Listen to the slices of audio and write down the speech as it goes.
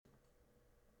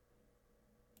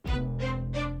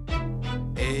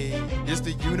It's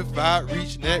the Unified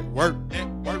Reach Network.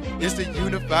 It's the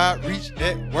Unified Reach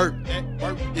Network.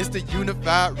 It's the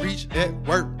Unified Reach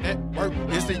Network.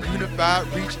 It's the Unified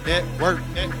Reach Network.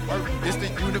 It's the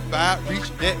Unified Reach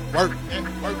Network.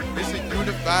 It's the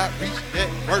Unified Reach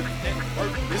Network.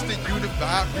 It's the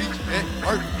Unified Reach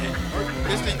Network.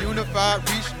 It's the Unified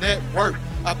Reach Network.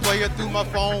 I play it through my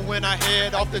phone when I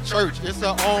head off to church. It's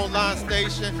an online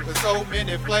station with so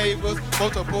many flavors,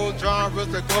 multiple genres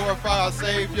to glorify our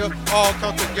Savior. All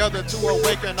come together to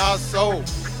awaken our soul.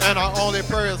 And our only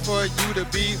prayer is for you to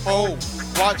be whole.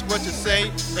 Watch what you say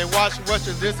and watch what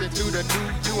you listen to. The new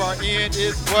URN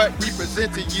is what we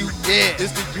present to you. Yeah,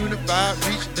 it's the Unified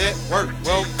Reach Network.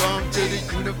 Welcome to the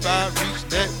Unified Reach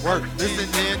Network.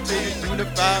 Listening to the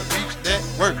Unified Reach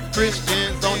Network.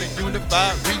 Christians on the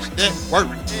Unified Reach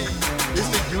Network. It's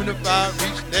the Unified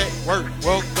Reach Network.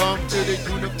 Welcome to the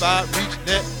Unified Reach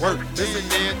Network.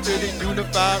 Listening to the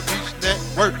Unified Reach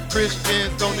Network.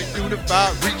 Christians on the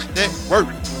Unified Reach Network.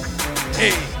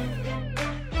 Hey.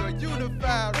 The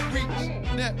Unified Reach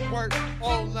Network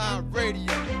online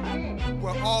radio,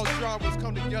 where all genres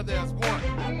come together as one.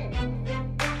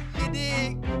 You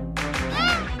dig?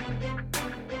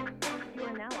 You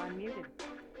are now unmuted.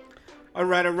 All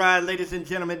right, ladies and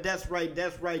gentlemen, that's right.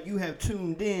 You have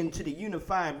tuned in to the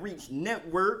Unified Reach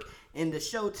Network, and the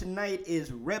show tonight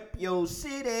is Rep Your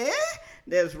City.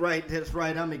 That's right.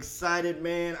 I'm excited,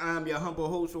 man. I'm your humble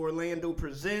host, Orlando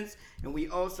Presents, and we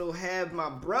also have my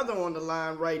brother on the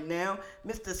line right now,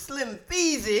 Mr. Slim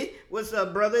Feezy. What's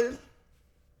up, brother?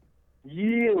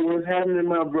 Yeah, what's happening,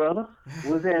 my brother?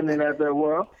 What's happening out there,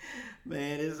 world?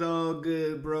 Man, it's all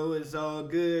good, bro. It's all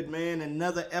good, man.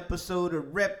 Another episode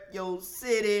of Rep Your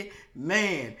City.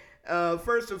 Man,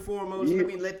 first and foremost, Let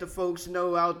me let the folks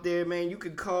know out there, man, you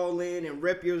can call in and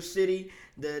rep your city.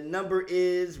 The number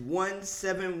is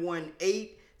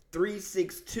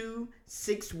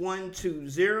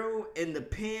 1718-362-6120, and the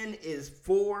pin is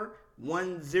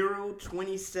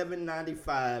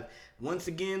 410-2795. Once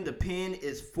again, the pin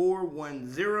is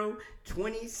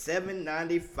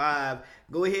 410-2795.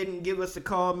 Go ahead and give us a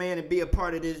call, man, and be a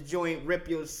part of this joint, Rep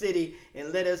Your City,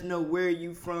 and let us know where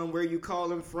you from, where you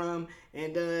calling from,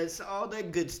 and it's all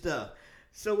that good stuff.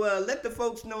 So let the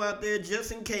folks know out there,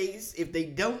 just in case, if they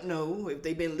don't know, if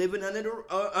they've been living under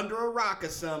a rock or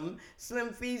something,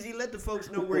 Slim Feezy, let the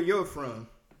folks know where you're from.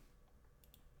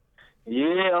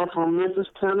 Yeah, I'm from Memphis,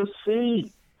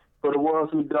 Tennessee. For the ones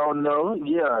who don't know,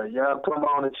 yeah, y'all come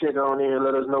on and check on in and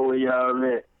let us know where y'all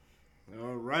at.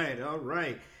 All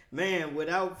right. Man,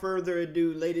 without further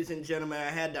ado, ladies and gentlemen, I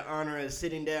had the honor of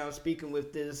sitting down speaking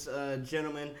with this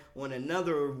gentleman on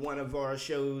another one of our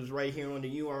shows right here on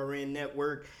the URN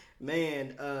network.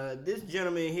 Man, this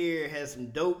gentleman here has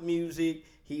some dope music.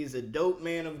 He's a dope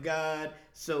man of God.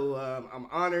 So I'm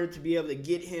honored to be able to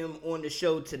get him on the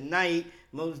show tonight,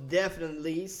 most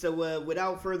definitely. So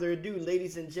without further ado,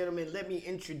 ladies and gentlemen, let me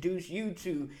introduce you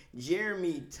to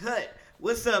Jeremy Tutt.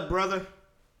 What's up, brother?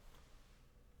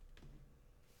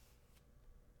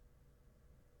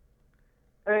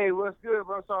 Hey, what's good,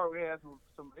 bro? Sorry we had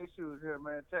some issues here,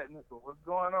 man. Technical. What's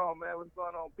going on, man? What's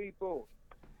going on, people?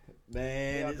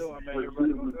 Man, how y'all doing, man?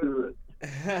 Everybody good?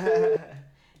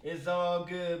 It's all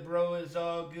good, bro. It's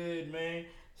all good, man.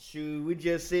 Shoot, we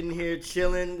just sitting here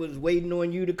chilling, was waiting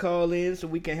on you to call in so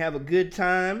we can have a good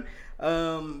time.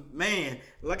 Man,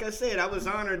 like I said, I was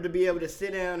honored to be able to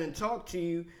sit down and talk to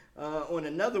you on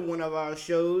another one of our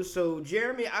shows. So,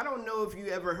 Jeremy, I don't know if you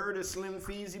ever heard of Slim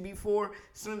Feezy before.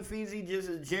 Slim Feezy just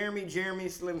is Jeremy,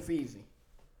 Slim Feezy.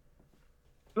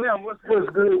 Slim, what's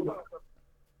good?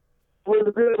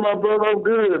 What's good, my brother? I'm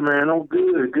good, man. I'm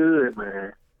good,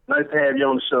 man. Nice to have you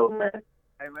on the show, man.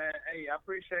 Hey, man. Hey, I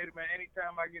appreciate it, man.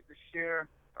 Anytime I get to share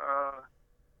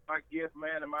my gift,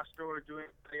 man, and my story during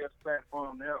this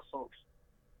platform to help folks,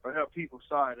 or help people,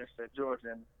 sorry, that's that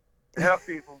Georgia, and to help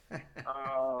people,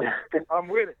 I'm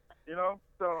with it, you know?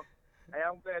 So, hey,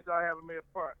 I'm glad y'all having me a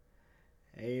part.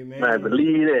 Amen. I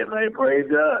believe that, man. Praise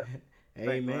God.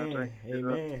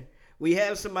 Amen. We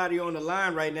have somebody on the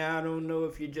line right now. I don't know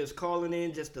if you're just calling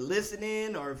in just to listen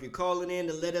in or if you're calling in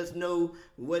to let us know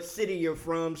what city you're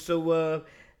from. So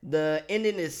the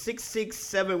ending is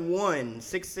 6671.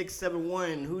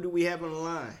 6671. Who do we have on the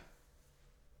line?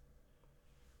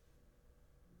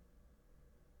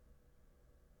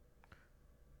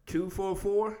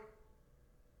 (244)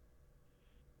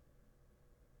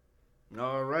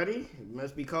 Alrighty, you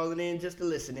must be calling in just to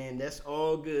listen in. That's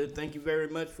all good. Thank you very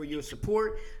much for your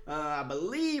support. I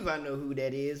believe I know who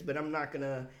that is, but I'm not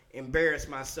gonna embarrass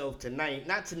myself tonight.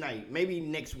 Not tonight. Maybe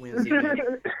next Wednesday night.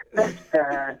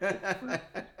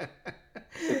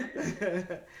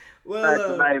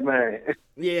 Well, tonight, man.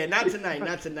 Yeah, not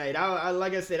tonight. I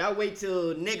like I said, I'll wait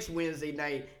till next Wednesday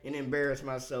night and embarrass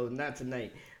myself. Not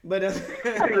tonight. But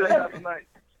Tonight.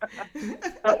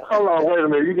 Hold on, wait a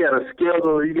minute. You got a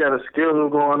schedule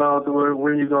going on to where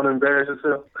when you gonna embarrass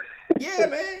yourself? yeah,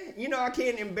 man. You know, I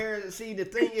can't embarrass. See, the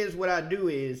thing is, what I do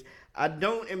is I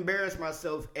don't embarrass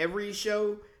myself every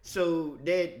show, so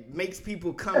that makes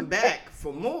people come back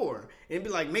for more. And be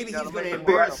like, maybe he's going to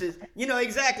embarrass his... You know,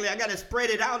 exactly. I got to spread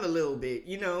it out a little bit,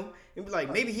 you know. And be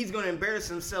like, maybe he's going to embarrass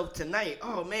himself tonight.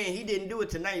 Oh, man, he didn't do it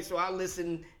tonight, so I'll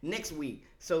listen next week.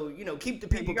 So, you know, keep the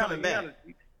people coming back.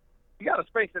 You got to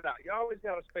space it out. You always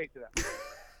got to space it out.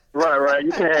 Right.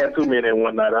 You can't have too many in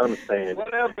one night. I understand.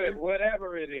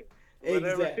 Whatever it is.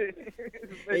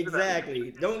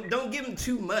 Exactly. Don't give him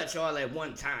too much all at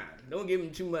one time. Don't give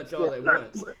him too much all at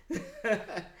once.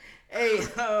 Hey,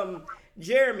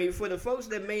 Jeremy, for the folks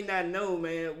that may not know,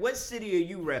 man, what city are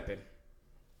you repping?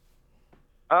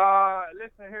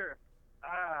 Listen here.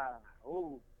 I'm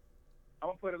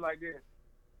gonna put it like this.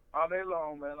 All day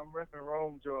long, man, I'm repping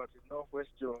Rome, Georgia, Northwest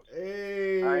Georgia.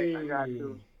 Hey. I got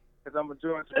to, because I'm a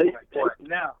Georgia.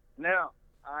 Now,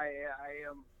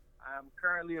 I'm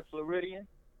currently a Floridian.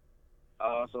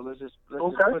 So let's just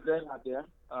put that out there.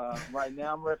 Right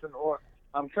now,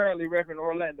 I'm currently repping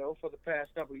Orlando for the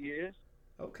past couple of years.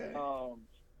 Okay.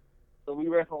 So we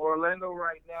repping Orlando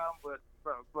right now, but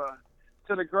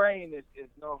to the grain,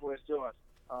 it's Northwest Georgia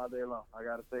all day long. I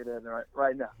gotta say that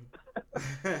right now.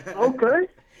 Okay.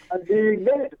 I dig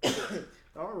that.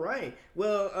 All right.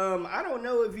 Well, I don't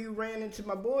know if you ran into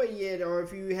my boy yet or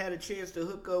if you had a chance to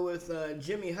hook up with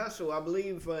Jimmy Hustle. I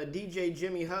believe DJ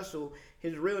Jimmy Hustle,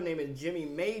 his real name is Jimmy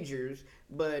Majors,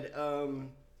 but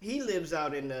he lives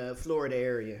out in the Florida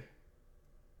area.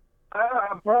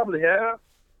 I probably have.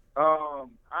 I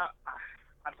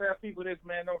tell people this,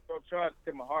 man, don't charge it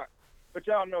to my heart. But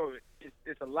y'all know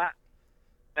it's a lot.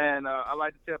 And I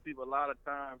like to tell people a lot of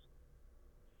times,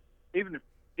 even if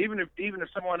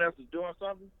someone else is doing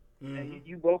something, and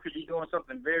you both could be doing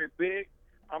something very big,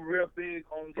 I'm real big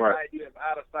on the idea of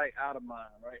out of sight, out of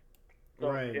mind, right?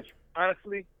 So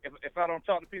if I don't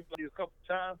talk to people a couple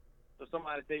times, so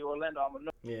somebody say Orlando, I'm gonna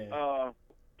know. Yeah.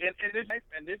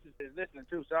 And this is listening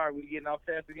too. Sorry, we're getting off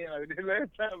task again like we did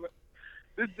last time, but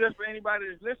this is just for anybody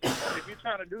that's listening. If you're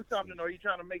trying to do something or you're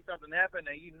trying to make something happen,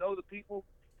 and you know the people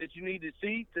that you need to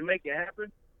see to make it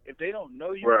happen, if they don't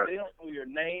know you, if they don't know your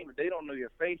name, if they don't know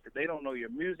your face, if they don't know your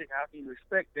music, how can you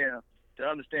expect them to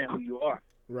understand who you are?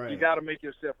 Right. You got to make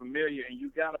yourself familiar, and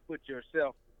you got to put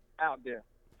yourself out there.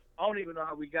 I don't even know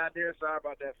how we got there. Sorry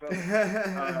about that,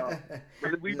 fella.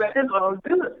 But we back. It's all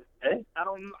good. Eh? I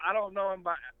don't know him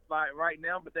by right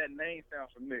now, but that name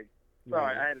sounds familiar.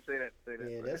 Sorry, I had to say that.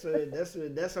 Yeah,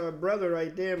 that's our brother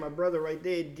right there. My brother right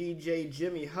there, DJ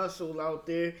Jimmy Hustle out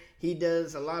there. He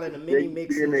does a lot of the mini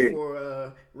mixes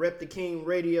for Rep the King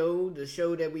Radio, the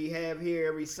show that we have here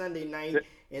every Sunday night.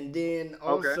 And then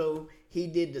also he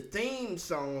did the theme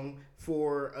song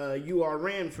for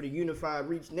URN, for the Unified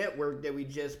Reach Network that we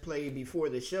just played before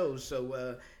the show.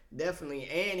 So definitely,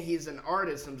 and he's an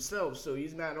artist himself, so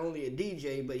he's not only a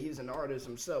DJ, but he's an artist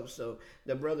himself. So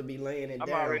the brother be laying it down.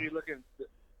 I'm already looking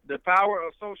the power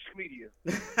of social media.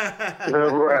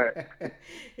 Right.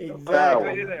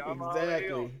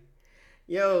 Exactly.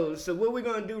 Yo, so what we're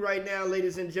gonna do right now,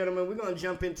 ladies and gentlemen, we're gonna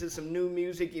jump into some new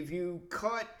music. If you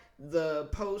caught the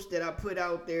post that I put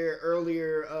out there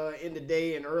earlier in the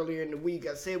day and earlier in the week,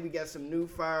 I said we got some new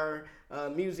fire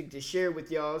music to share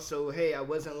with y'all. So hey, I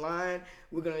wasn't lying.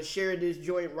 We're gonna share this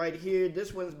joint right here.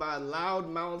 This one's by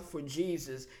Loudmouth for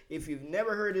Jesus. If you've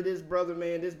never heard of this brother,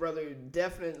 man, this brother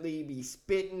definitely be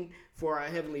spitting for our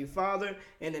Heavenly Father.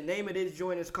 And the name of this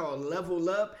joint is called Level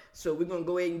Up. So we're gonna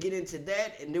go ahead and get into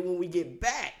that, and then when we get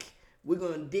back, we're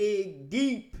gonna dig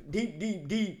deep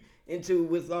into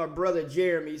with our brother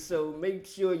Jeremy. So make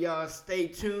sure y'all stay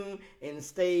tuned and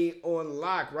stay on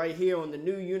lock right here on the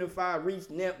new Unified Reach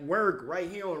Network, right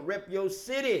here on Rep Your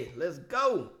City. Let's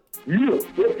go. Yeah,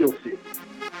 Rep Your City.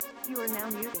 You are now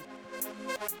muted.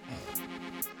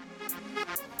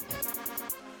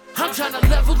 I'm trying to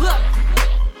level up.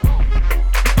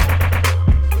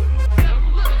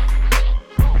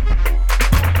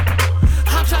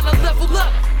 I'm trying to level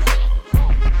up.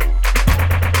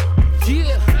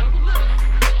 Yeah.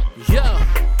 Yo,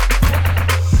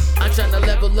 I'm tryna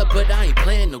level up, but I ain't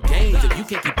playing no games. If you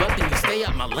can't keep up, then you stay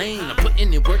out my lane. I'm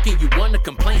putting in work and you wanna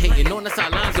complain, hating on the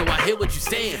sidelines, so I hear what you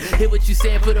saying. Hear what you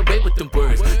saying, put away with them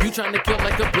words. You tryna kill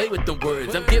like a play with them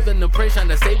words. I'm giving them praise,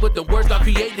 tryna say with the words. God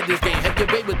created this game, have your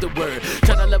way with the word.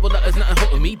 Tryna level up, there's nothing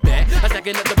holding me back. I'm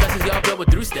stacking up the blessings, y'all blowing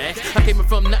through stacks. I came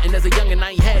from nothing as a young and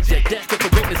I ain't had jack. That's good for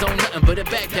greatness on nothing but a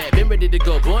backpack. Been ready to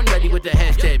go. Born ready with the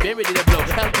hashtag. Been ready to blow.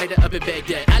 Al-Qaeda up in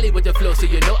Baghdad. Ali with the flow, so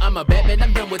you know I'm a Batman.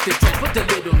 I'm done with the trash. Put the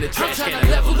lid on the trash. I'm tryna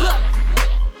level up.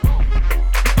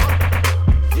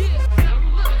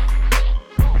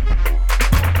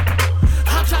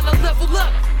 I'm tryna level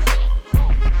up.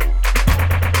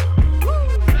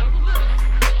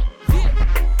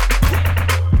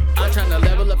 I'm tryna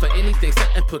level up for anything,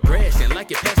 something progression.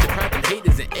 Like it past the problem,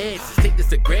 haters and asses. Take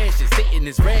this aggression, Satan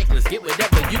is reckless. Get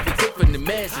whatever you can take from the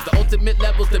masses. The ultimate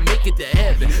levels to make it to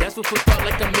heaven. That's what puts out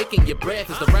like I'm making you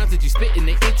breathless. The rhymes that you spitting,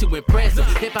 they ain't too impressive.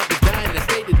 Hip hop is dying in a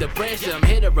state of depression. I'm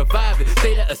here to revive it,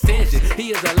 state of ascension.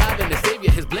 He is alive and the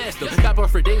savior has blessed him. Got born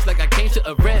for days like I came to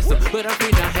arrest him. But I'm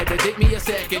free now, had to take me a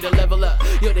second to level up.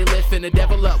 Yo, they lifting the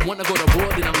devil up. Wanna go to war,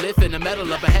 then I'm lifting the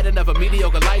metal up. I had another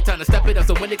mediocre lifetime to step it up.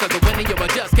 So when it comes to winning, yo, I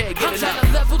just can't get it up. I'm trying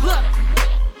to level up.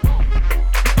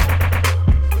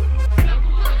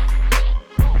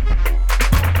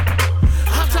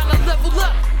 I'm trying to level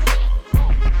up.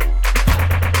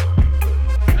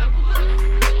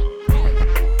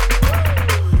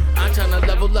 I'm trying to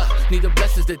level up. Need the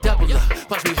blessings to double up.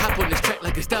 Watch me hop on this track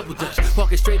like it's double dutch.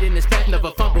 Walking straight in this path,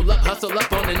 never fumble up. Hustle up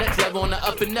on the next level, on the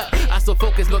up and up. I so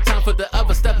focused, no time for the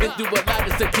other stuff. Been through a lot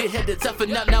just to get headed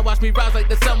toughen up. Now watch me rise like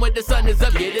the sun when the sun is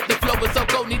up. Get it, the flow is so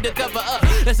cold, need to cover up.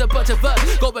 There's a bunch of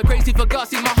us going crazy for God.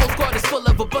 See, my whole squad is full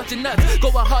of a bunch of nuts.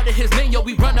 Going hard at his name, yo,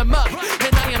 we run them up.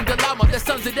 And I am the llama that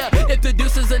sums it up. If the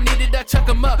deuces are needed, I chuck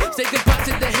them up. Say goodbye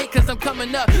to the hate, cause I'm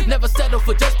coming up. Never settle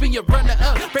for just being a runner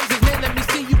up. Praise his name, let me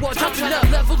see you all jumping up.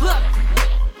 Level up.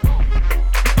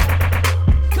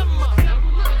 Come on.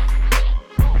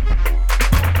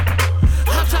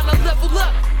 I'm trying to level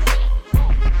up.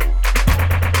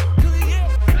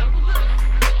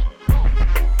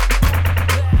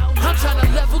 I'm trying to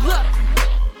level up.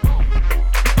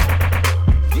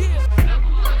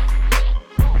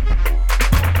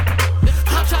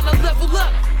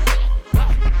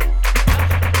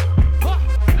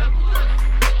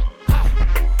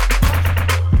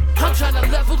 I'm trying to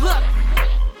level up.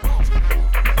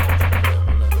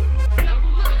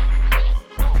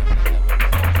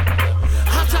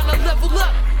 I'm trying to level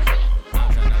up.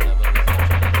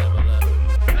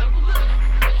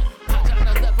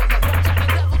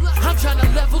 I'm trying to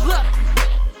level up.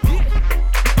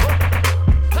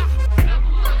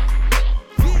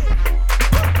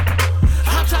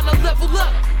 I'm trying to level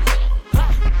up.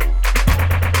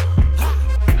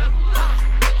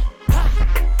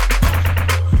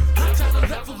 I'm trying to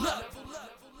level up.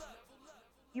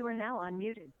 You are now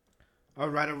unmuted. All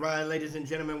right, ladies and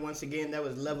gentlemen. Once again, that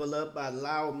was Level Up by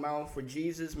Loudmouth for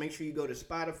Jesus. Make sure you go to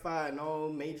Spotify and all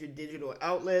major digital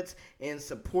outlets and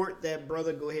support that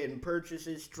brother. Go ahead and purchase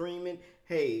it, stream it.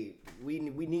 Hey, we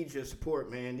need your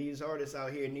support, man. These artists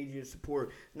out here need your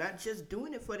support. Not just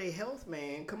doing it for their health,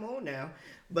 man. Come on now.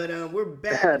 But we're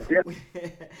back.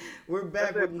 We're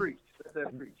back with Preach. That's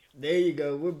preach. There you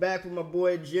go. We're back with my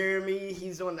boy Jeremy.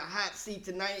 He's on the hot seat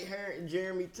tonight,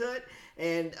 Jeremy Tutt.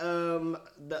 And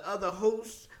the other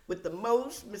host with the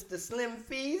most, Mr. Slim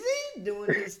Feezy,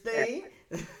 doing his thing.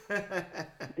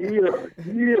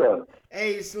 Yeah.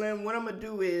 Hey, Slim, what I'm going to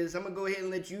do is I'm going to go ahead and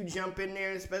let you jump in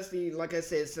there, especially, like I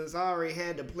said, since I already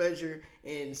had the pleasure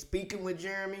in speaking with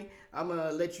Jeremy, I'm going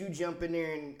to let you jump in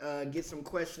there and get some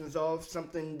questions off,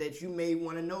 something that you may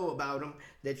want to know about him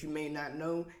that you may not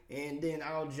know, and then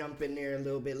I'll jump in there a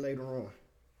little bit later on.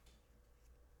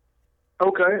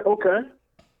 Okay.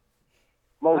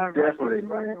 Most definitely,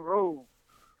 man. Roll.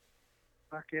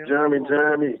 Jeremy.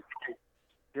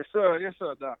 Yes, sir,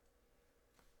 Doc.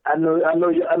 I know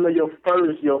your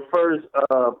first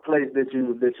place that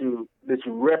you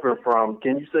repping from.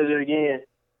 Can you say that again?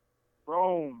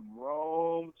 Rome,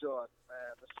 Georgia,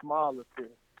 man, the smallest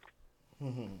city.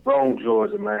 Rome,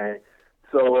 Georgia, man.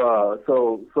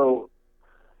 So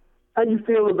how you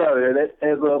feel about it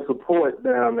as a support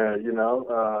down there? You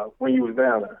know, when you was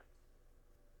down there.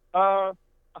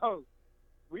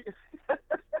 We.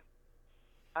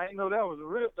 I didn't know that was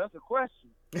that's a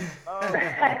question.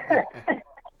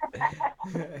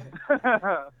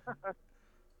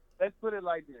 Let's put it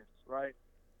like this, right?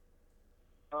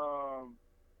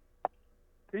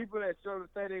 People that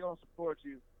say they're gonna support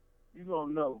you, you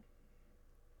gonna know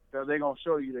because they're gonna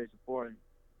show you they're supporting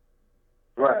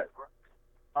you. Right.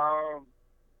 I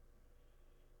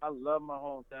love my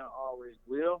hometown, always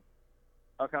will.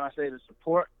 How can I say the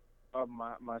support of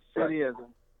my city as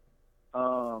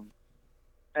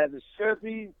it should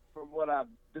be from what I've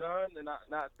done, and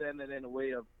not saying that in a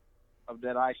way of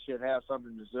that I should have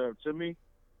something deserved to me.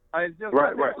 It's just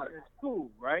right. It's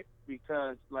cool, right?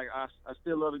 Because like I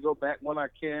still love to go back when I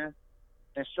can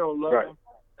and show love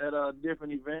at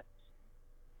different events.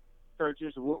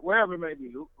 churches, wherever it may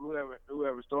be,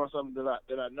 whoever's doing something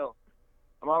that I know.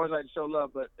 I'm always like to show love,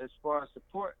 but as far as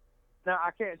support, now I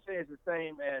can't say it's the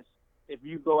same as if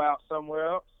you go out somewhere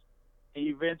else and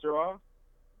you venture off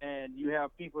and you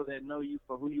have people that know you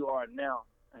for who you are now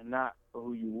and not for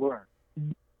who you were.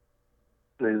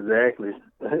 Exactly.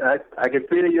 I can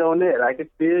feel you on that. I can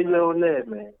feel you on that,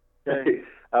 man. Okay.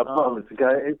 I promise.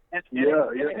 Okay.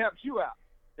 It helps you out.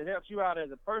 It helps you out as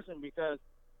a person because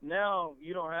now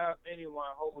you don't have anyone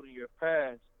holding your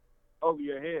past over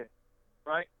your head,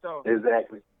 right? So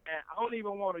exactly. And I don't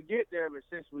even want to get there, but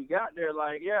since we got there,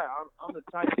 like, yeah, I'm the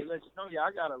type to let you know,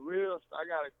 I got a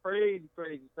crazy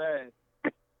past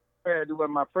compared to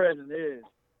what my present is.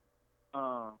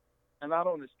 And I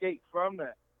don't escape from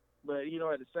that. But,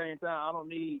 at the same time, I don't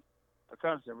need a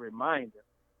constant reminder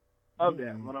of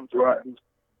that when I'm trying to do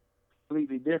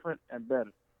completely different and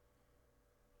better.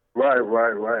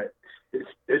 Right.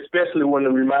 Especially when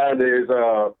the reminder is,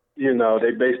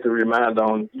 they base the reminder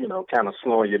on, kind of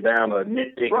slowing you down or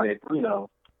nitpicking it,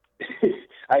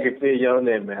 I can feel you on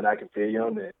that, man. I can feel you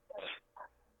on that.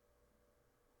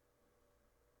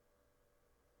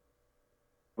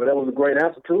 Well, that was a great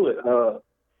answer to it.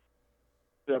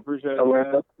 I appreciate it.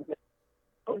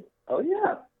 Oh,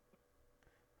 yeah.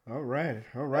 All right.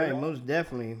 Most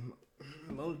definitely.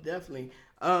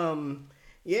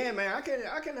 Yeah, man, I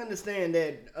can understand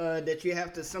that that you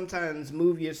have to sometimes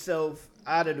move yourself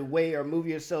out of the way or move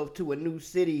yourself to a new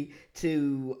city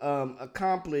to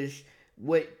accomplish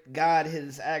what God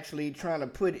is actually trying to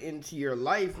put into your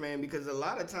life, man. Because a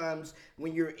lot of times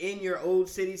when you're in your old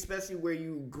city, especially where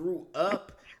you grew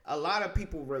up, a lot of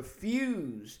people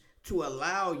refuse to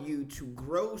allow you to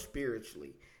grow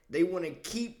spiritually. They want to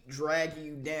keep dragging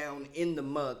you down in the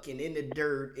muck and in the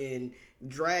dirt and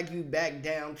drag you back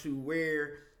down to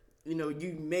where,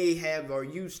 you may have or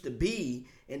used to be.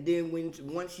 And then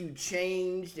once you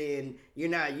changed and you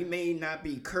may not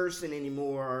be cursing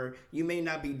anymore, or you may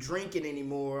not be drinking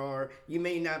anymore, or you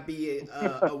may not be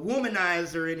a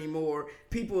womanizer anymore,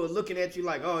 people are looking at you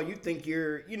like, oh, you think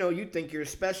you're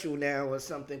special now or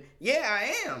something. Yeah,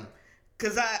 I am.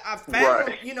 Because I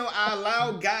found, I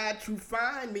allowed God to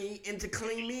find me and to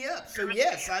clean me up. So,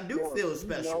 yes, I do feel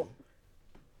special.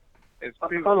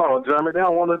 Hold on, Jeremy. They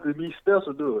don't want us to be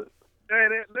special, do it. Hey,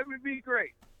 let me be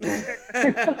great. They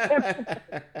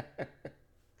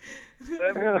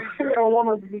don't want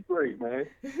us to be great, man.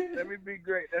 Let me be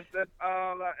great. That's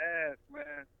all I ask,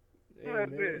 man.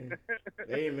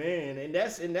 Amen. And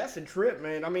that's a trip,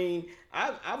 man. I mean,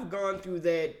 I've gone through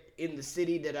that in the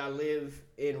city that I live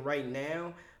in right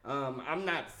now. I'm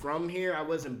not from here. I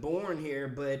wasn't born here,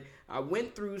 but I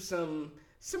went through some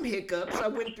hiccups. I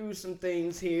went through some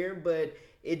things here, but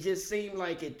it just seemed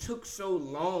like it took so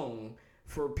long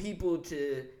for people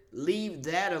to leave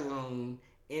that alone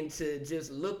and to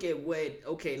just look at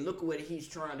what he's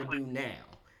trying to do now,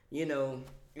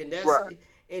 and that's right.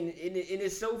 And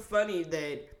it's so funny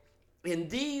that, and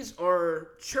these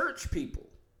are church people.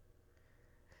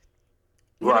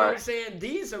 You know what I'm saying?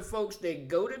 These are folks that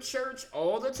go to church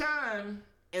all the time,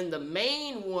 and the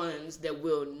main ones that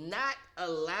will not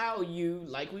allow you,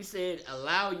 like we said,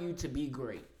 allow you to be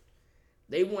great.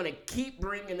 They want to keep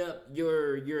bringing up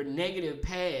your negative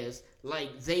past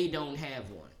like they don't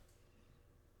have one.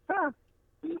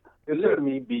 Let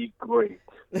me be great.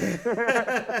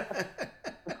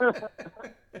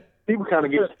 People kind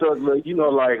of get stuck, like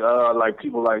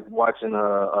people like watching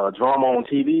drama on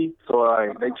TV. So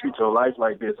like they treat your life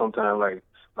like this sometimes. Like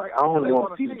I only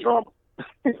want to see the drama.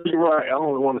 You're right. I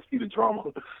only want to see the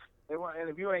drama. And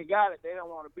if you ain't got it, they don't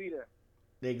want to be there.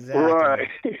 Exactly. Right.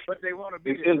 But they want to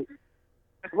be there.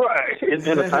 Right. It's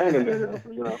entertaining,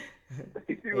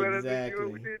 You see what Exactly.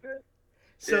 we did there?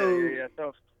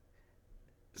 So.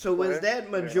 So was that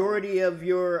majority of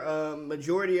your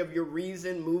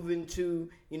reason moving to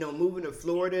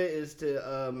Florida is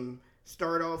to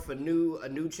start off a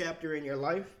new chapter in your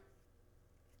life?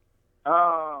 Man,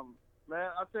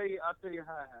 I'll tell you how it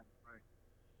happened. Right.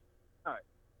 All right.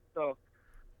 So,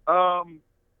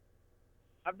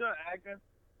 I've done acting,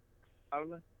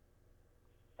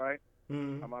 right?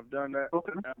 Mm-hmm. I've done that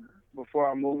before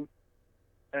I moved,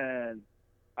 and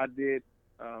I did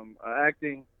an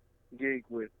acting gig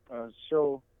with a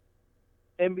show,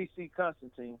 NBC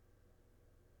Constantine,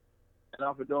 and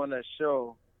after doing that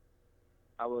show,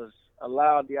 I was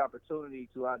allowed the opportunity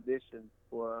to audition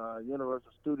for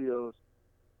Universal Studios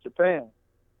Japan.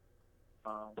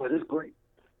 But it's great.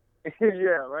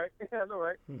 Yeah, right. I know,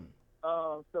 right?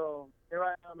 So here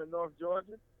I am in North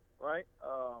Georgia, right?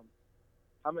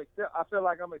 I feel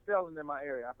like I'm excelling in my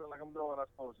area. I feel like I'm doing what I'm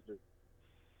supposed to do.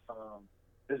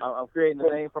 I'm creating a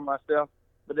name for myself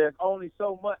but there's only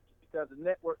so much because the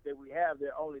network that we have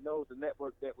there only knows the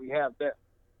network that we have there.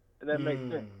 And that makes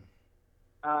sense.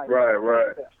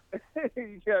 Right.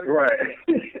 You gotta Right.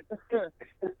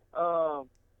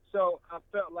 So I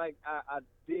felt like I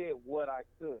did what I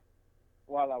could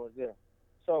while I was there.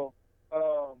 So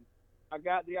I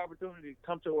got the opportunity to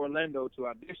come to Orlando to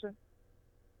audition.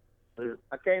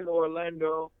 I came to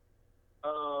Orlando,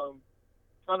 fell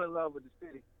in love with the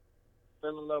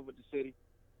city.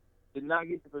 Did not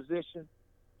get the position.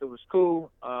 It was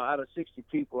cool. Out of 60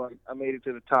 people, I made it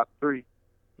to the top 3.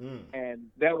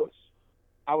 And I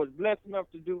was blessed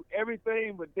enough to do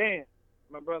everything but dance.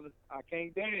 My brother, I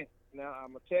can't dance. Now, I'm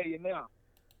going to tell you now.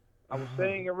 I was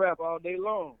singing and rap all day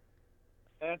long.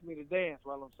 Ask me to dance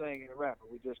while I'm singing and rapping.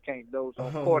 We just can't those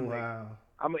don't coordinate. Wow.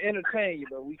 I'm going to entertain you,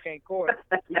 but we can't coordinate.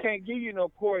 We can't give you no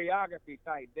choreography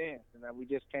type dance. And we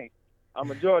just can't.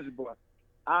 I'm a Georgia boy.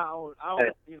 I don't,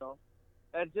 you know,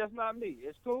 that's just not me.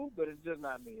 It's cool, but it's just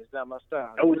not me. It's not my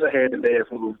style. I wish I had the dance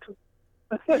move too.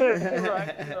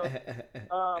 Right, you know.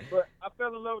 But I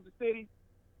fell in love with the city.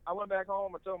 I went back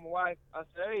home. I told my wife, I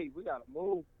said, hey, we got to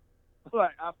move.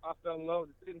 Like, I fell in love with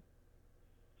the city.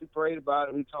 We prayed about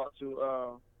it. We talked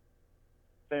to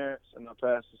parents and our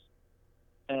pastors.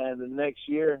 And the next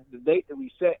year, the date that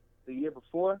we set the year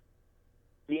before,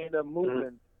 we ended up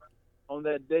moving on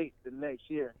that date the next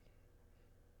year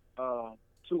to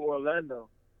Orlando.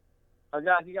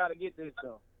 Guys, you got to get this,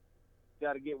 though. You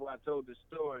got to get why I told this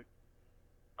story.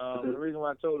 The reason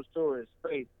why I told the story is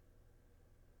faith.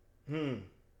 2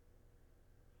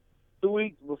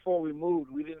 weeks before we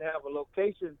moved, we didn't have a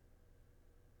location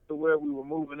to where we were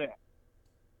moving at.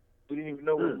 We didn't even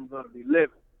know where we were going to be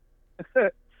living.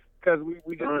 Because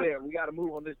we just said, we got to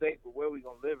move on this date, but where we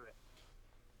going to live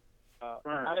at?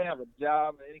 I didn't have a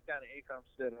job or any kind of income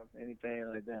set up,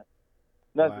 anything like that.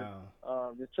 Nothing.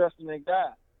 Wow. Just trusting in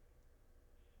God.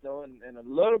 You know, and a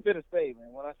little bit of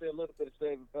saving. When I say a little bit of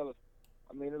saving, fellas,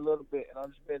 I mean a little bit. And I'm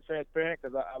just being transparent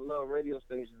because I love radio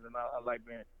stations and I like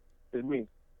being, it's me.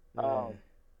 Yeah.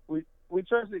 We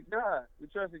trusted God. We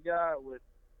trusted God with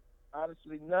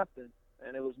honestly nothing.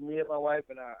 And it was me and my wife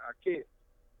and our kids.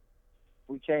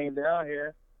 We came down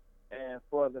here, and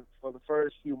for the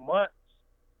first few months,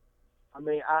 I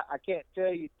mean, I can't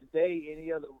tell you today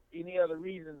any other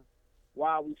reason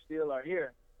why we still are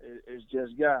here. It's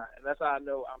just God. And that's how I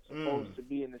know I'm supposed to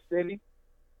be in the city,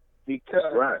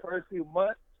 because the first few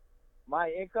months, my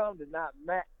income did not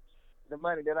match the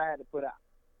money that I had to put out.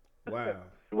 Wow.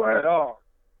 At all.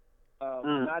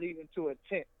 Not even to a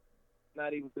tenth.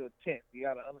 Not even to a tenth. You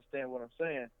got to understand what I'm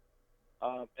saying.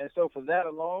 And so for that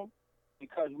alone,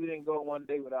 because we didn't go one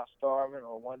day without starving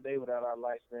or one day without our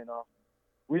lights being off,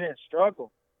 we didn't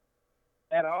struggle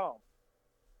at all.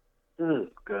 God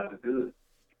is good.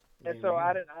 And so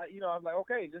I was like,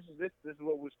 okay, this is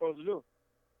what we're supposed to do.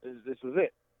 This was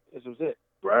it.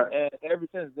 Right. And ever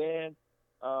since then,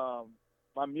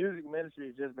 my music ministry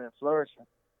has just been flourishing.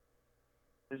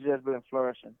 It's just been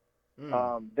flourishing,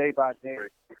 day by day.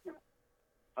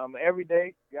 Every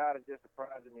day, God is just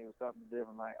surprising me with something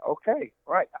different. Like, okay,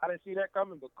 right, I didn't see that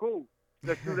coming, but cool,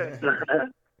 let's do that.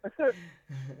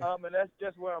 And that's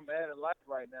just where I'm at in life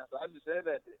right now. So I just said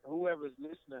that to whoever's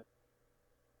listening,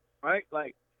 right?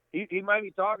 Like, he might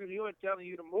be talking to you and telling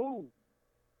you to move.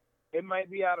 It might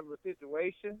be out of a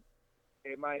situation.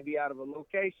 It might be out of a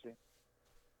location.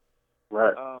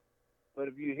 Right. But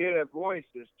if you hear that voice,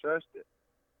 just trust it.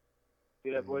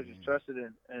 Hear that voice, just trust it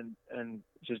and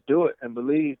just do it and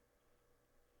believe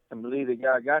that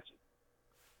God got you.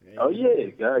 Amen. Oh yeah,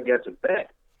 God got your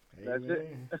back. That's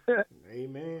Amen. it.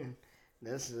 Amen.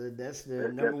 That's the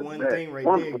number one thing right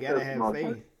there. Gotta have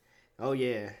faith. Oh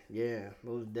yeah,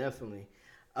 most definitely.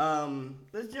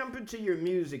 Let's jump into your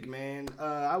music, man.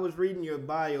 I was reading your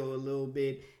bio a little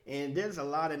bit, and there's a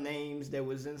lot of names that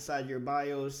was inside your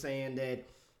bio saying that,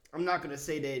 I'm not going to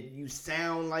say that you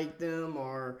sound like them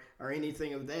or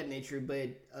anything of that nature, but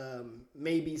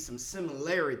maybe some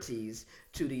similarities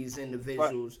to these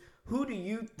individuals. Right. Who do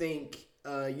you think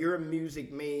your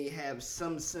music may have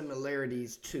some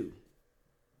similarities to?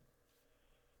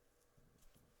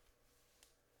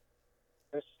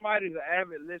 If somebody's an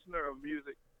avid listener of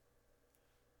music,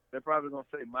 they're probably going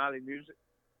to say Mali Music.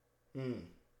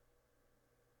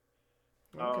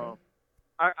 Okay.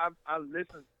 I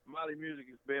listened. Mali Music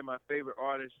has been my favorite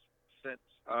artist since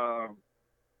I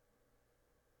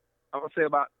would say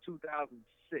about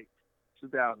 2006,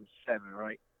 2007,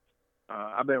 right?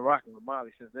 I've been rocking with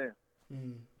Mali since then.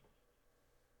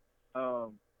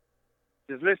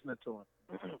 Just listening to him,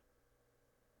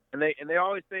 and they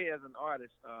always say as an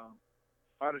artist,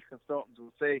 artist consultants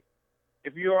will say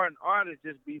if you are an artist,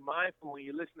 just be mindful when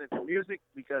you're listening to music,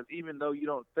 because even though you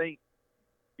don't think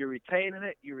you're retaining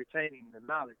it, you're retaining the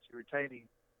knowledge, you're retaining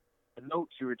the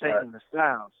notes, you're retaining the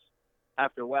styles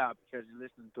after a while because you're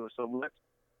listening to it so much.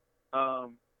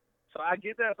 So I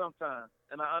get that sometimes,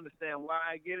 and I understand why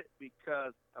I get it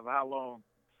because of how long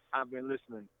I've been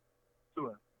listening to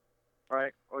him,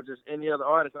 right? Or just any other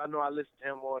artist. I know I listen to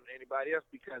him more than anybody else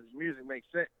because his music makes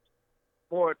sense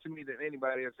more to me than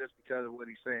anybody else just because of what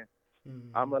he's saying.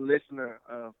 Mm-hmm. I'm a listener.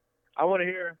 I want to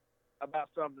hear about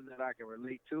something that I can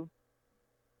relate to.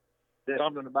 There's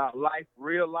something about life,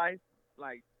 real life.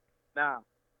 Like, now,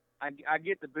 I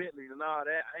get the Bentley and all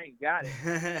that. I ain't got it.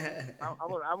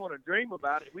 I want to dream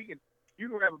about it. You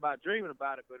can rap about dreaming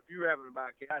about it, but if you rapping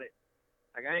about got it,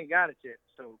 like I ain't got it yet.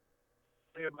 So,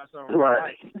 hear about something real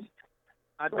life.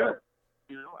 I do. Right.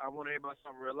 You know, I want to hear about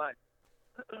something real life.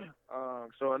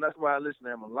 So, and that's why I listen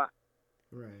to him a lot.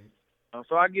 Right.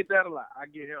 So I get that a lot. I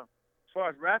get him. As far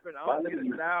as rapping, I don't get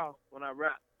a style when I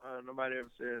rap. Nobody ever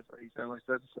says, oh, you sound like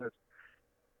such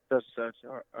and such,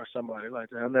 or somebody like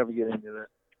that. I'll never get into that.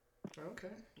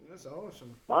 Okay, that's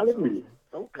awesome.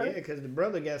 Okay. Yeah, because the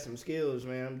brother got some skills,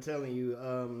 man. I'm telling you.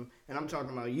 And I'm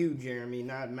talking about you, Jeremy,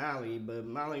 not Mally. But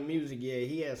Mally Music, yeah,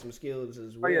 he has some skills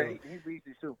as well. Oh, yeah, he's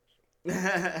easy, too.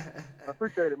 I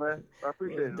appreciate it, man. I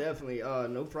appreciate it. Definitely.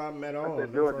 No problem at all.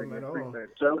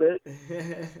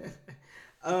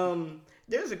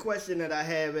 There's a question that I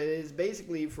have. It's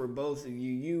basically for both of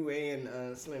you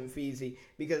and Slim Feezy,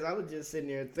 because I was just sitting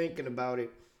there thinking about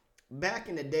it. Back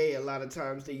in the day, a lot of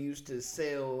times they used to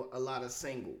sell a lot of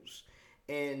singles.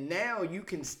 And now you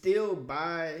can still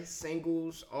buy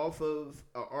singles off of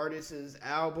an artist's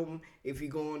album if you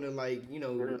go into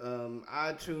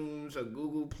iTunes or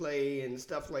Google Play and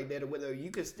stuff like that, or whether you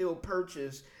can still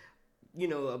purchase,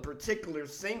 a particular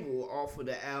single off of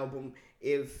the album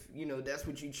if, that's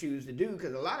what you choose to do.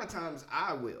 Because a lot of times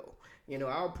I will.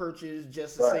 I'll purchase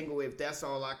just a single if that's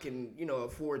all I can,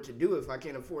 afford to do, if I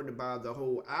can't afford to buy the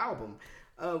whole album.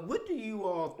 What do you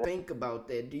all think about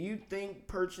that? Do you think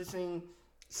purchasing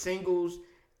singles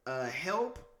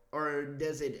help, or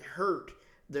does it hurt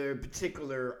the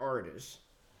particular artist?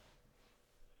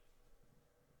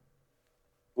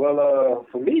 Well,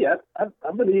 for me,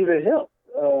 I believe it helps.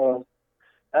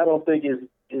 I don't think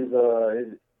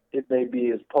it may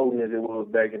be as potent as it was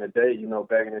back in the day.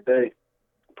 Back in the day,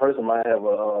 a person might have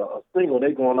a single.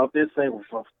 They going off this single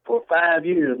for 5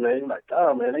 years, man. You're like,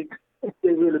 oh man, they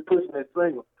really pushing that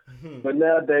single. But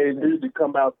nowadays, music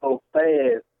come out so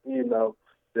fast,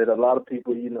 that a lot of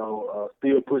people,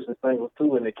 still pushing singles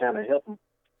too, and it kind of help them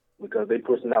because they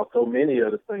pushing out so many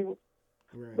of the singles.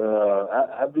 Right.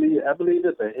 I believe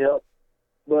it's a help,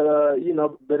 but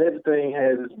but everything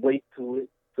has its weight to it,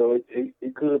 so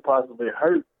it could possibly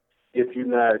hurt if you're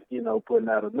not, putting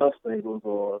out enough singles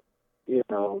or,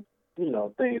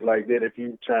 things like that. If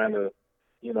you're trying to,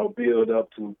 build up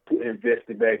to invest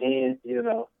it back in,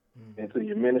 into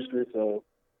your ministry. So,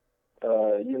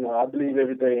 I believe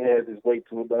everything has its weight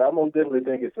to it, but I most definitely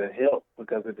think it's a help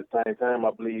because at the same time,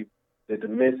 I believe that the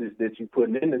message that you're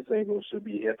putting in the single should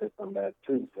be helping somebody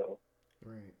too. So,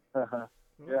 right. Okay.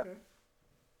 Yeah.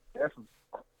 Yes.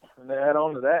 And to add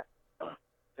on to that,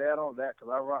 because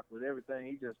I rock with everything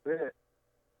he just said.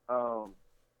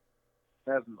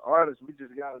 As an artist, we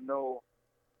just got to know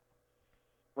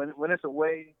when it's a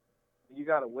wave, you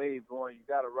got a wave going, you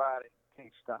got to ride it, you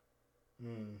can't stop.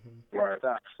 Mm-hmm. Can't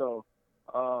stop. So,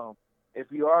 if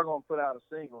you are going to put out a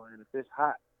single and if it's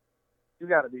hot, you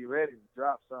got to be ready to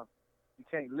drop something. You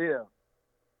can't live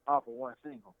off of one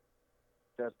single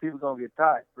because people going to get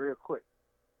tired real quick.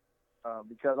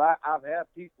 Because I've had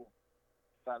people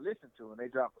that I listen to and they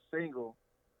drop a single.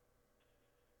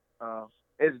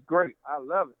 It's great. I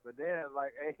love it. But then,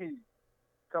 hey,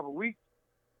 a couple weeks,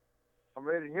 I'm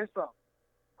ready to hear something.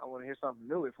 I want to hear something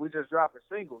new. If we just drop a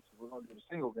single, we're going to do the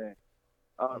single game.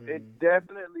 It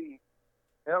definitely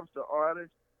helps the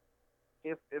artist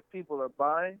if people are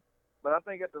buying. But I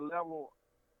think at the level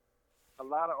a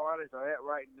lot of artists are at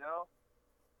right now,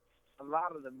 a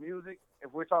lot of the music,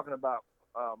 if we're talking about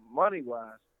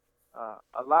money-wise,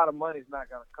 a lot of money is not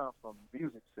going to come from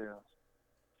music sales.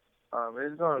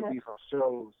 It's going to be from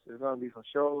shows. It's going to be from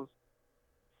shows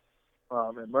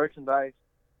and merchandise.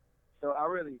 So I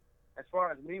really, as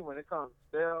far as me, when it comes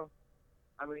to sales,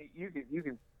 I mean, you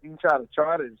can try to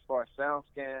chart it as far as sound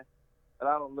scan, but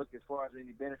I don't look as far as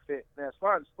any benefit. Now, as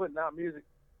far as putting out music,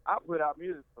 I put out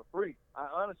music for free. I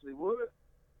honestly would,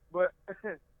 but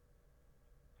if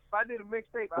I did a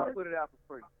mixtape, I'd put it out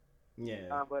for free.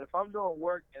 Yeah. But if I'm doing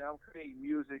work and I'm creating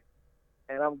music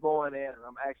and I'm going in and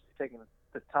I'm actually taking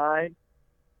the time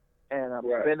and I'm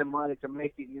spending money to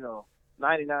make it,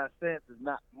 99 cents is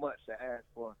not much to ask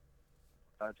for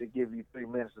to give you 3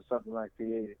 minutes or something like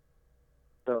creative.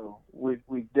 So we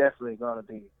definitely gonna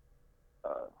be.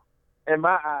 In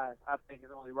my eyes, I think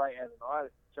it's only right as an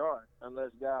artist to charge,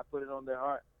 unless God put it on their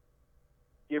heart,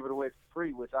 give it away for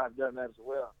free, which I've done that as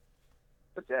well.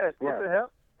 But yeah, it's supposed to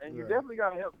help, and you definitely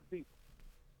gotta help the people.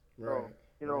 Right. So,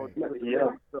 you know,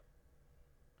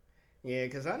 Yeah,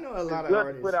 because I know a lot of good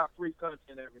artists to put out free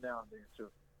content every now and then too.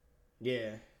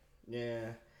 Yeah.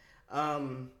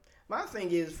 My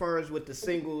thing is, as far as with the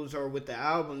singles or with the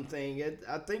album thing,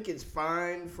 I think it's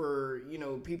fine for, you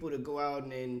know, people to go out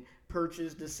and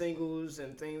purchase the singles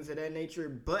and things of that nature.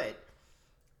 But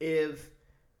if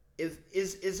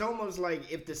it's almost like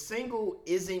if the single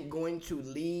isn't going to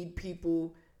lead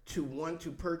people to want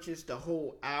to purchase the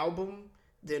whole album,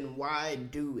 then why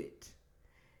do it?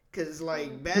 Because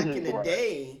like back in the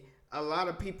day, a lot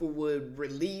of people would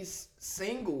release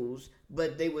singles,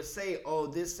 but they would say, oh,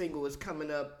 this single is coming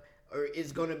up or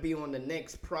is going to be on the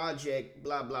next project,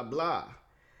 blah, blah, blah.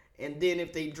 And then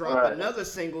if they drop another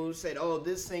single, said, oh,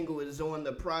 this single is on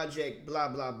the project, blah,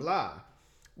 blah, blah.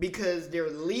 Because they're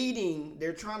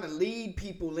trying to lead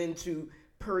people into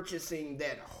purchasing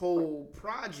that whole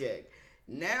project.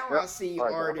 Now I see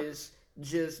artists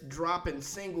just dropping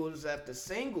singles after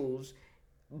singles,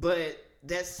 but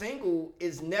that single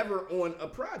is never on a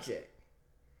project.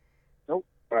 Nope.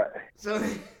 Right. So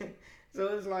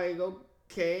it's like,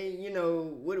 okay, you know,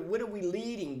 what are we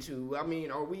leading to? I mean,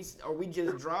 are we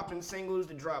just dropping singles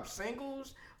to drop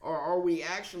singles, or are we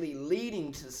actually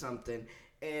leading to something?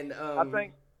 And I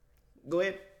think. Go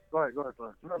ahead. Go ahead.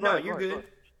 No, you're good.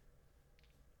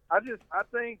 I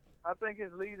think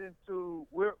it's leading to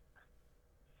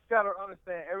gotta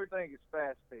understand everything is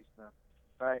fast paced now,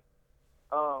 right?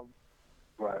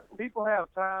 Right. People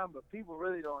have time, but people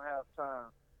really don't have time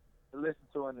to listen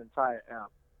to an entire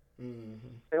album. Mm-hmm.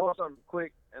 They want something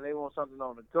quick and they want something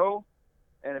on the go.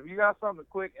 And if you got something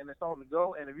quick and it's on the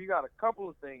go, and if you got a couple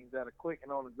of things that are quick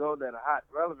and on the go that are hot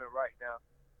and relevant right now,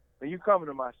 when you come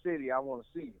to my city, I want to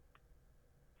see you.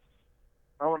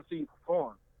 I want to see you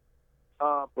perform.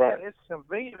 Right. And it's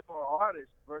convenient for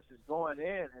artists versus going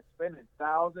in and spending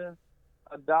thousands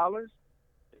of dollars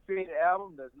to create an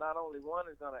album that's not only one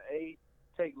is going to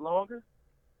take longer,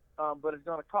 but it's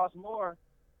going to cost more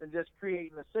than just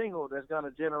creating a single that's going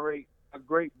to generate a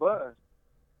great buzz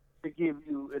to give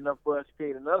you enough buzz to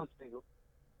create another single,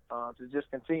 to just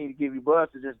continue to give you buzz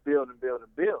to just build and build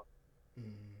and build.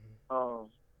 Mm-hmm.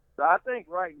 So I think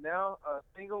right now a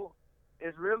single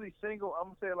is really single. I'm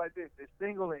going to say it like this. It's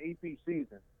single and EP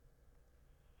season.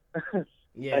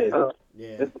 Yeah.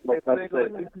 It's single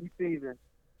and EP season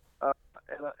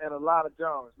in a lot of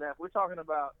genres. Now, if we're talking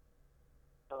about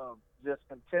just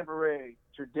contemporary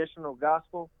traditional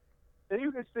gospel, then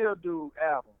you can still do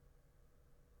albums.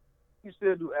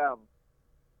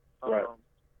 Right.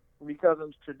 Because of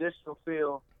the traditional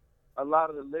feel, a lot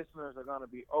of the listeners are going to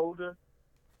be older,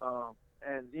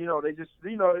 and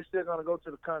they're still going to go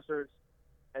to the concerts,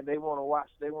 and they want to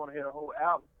hear the whole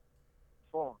album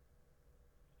perform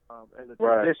in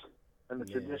the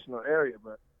traditional area.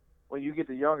 But when you get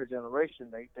the younger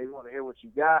generation, they want to hear what you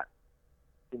got,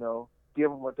 give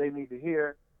them what they need to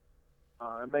hear,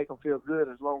 and make them feel good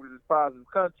as long as it's positive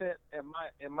content in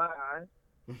my eyes.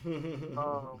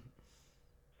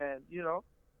 And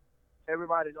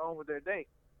everybody's on with their day,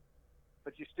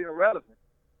 but you're still relevant.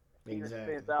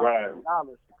 Exactly. You spend $1,000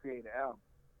 to create an album.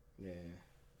 Yeah.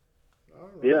 All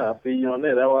right. Yeah, I feel you on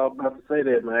that. I was about to say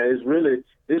that, man. It's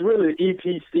really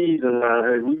EP season around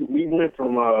here. We went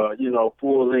from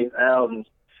full length albums,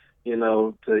 to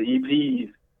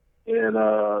EPs, and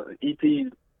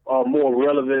EPs are more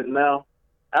relevant now.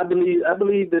 I believe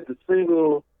that the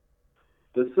single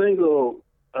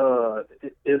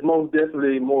is most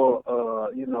definitely more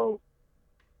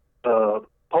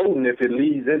potent if it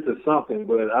leads into something.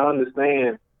 But I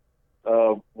understand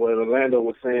what Orlando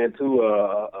was saying too.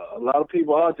 A lot of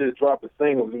people are just dropping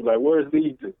singles. You're like, where's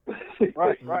these?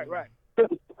 Right.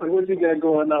 What you got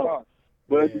going on?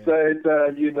 But at the same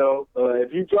time,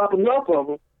 if you drop enough of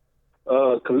them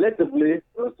collectively,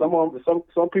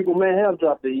 some people may have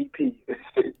dropped the EP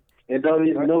and don't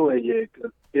even know it yet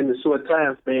in the short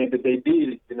time span that they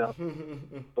did it.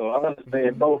 So I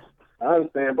understand both.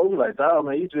 Like, dog,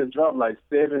 man, you just dropped like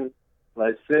seven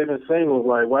singles.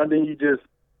 Like, why didn't you just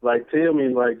tell me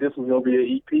this was gonna be an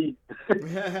EP?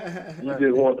 You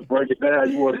just want to break it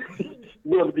down. You want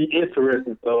to be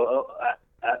interesting. So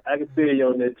I can feel you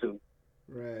on that too.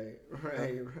 Right.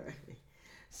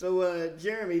 So,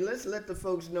 Jeremy, let's let the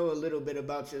folks know a little bit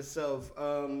about yourself.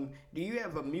 Do you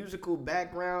have a musical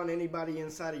background? Anybody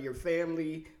inside of your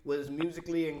family was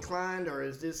musically inclined, or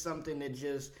is this something that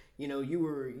just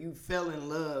you fell in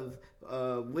love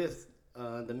with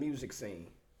the music scene?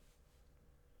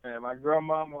 And my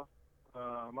grandmama,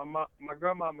 my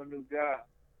grandmama knew God.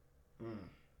 Mm.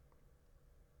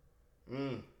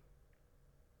 Mm.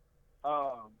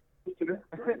 I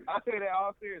say that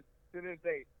all serious to this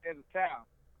day. As a child,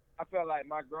 I felt like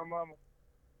my grandmama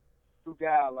knew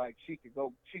God. Like she could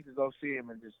go see him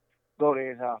and just go to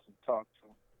his house and talk to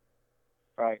him.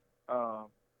 Right.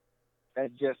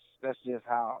 That's just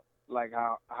how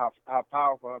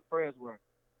powerful her prayers were.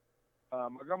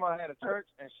 My grandma had a church,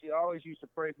 and she always used to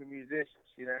pray for musicians.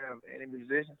 She didn't have any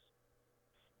musicians,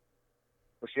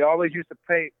 but she always used to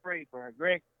pray for her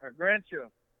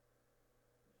grandchildren.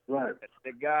 Right.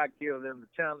 That God gave them the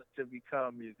talent to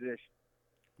become musicians.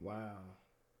 Wow.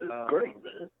 That's great,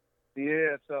 man.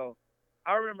 Yeah, so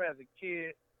I remember as a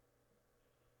kid,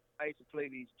 I used to play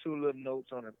these two little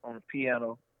notes on a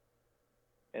piano,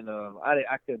 and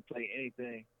I couldn't play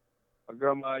anything. My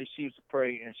grandma, she used to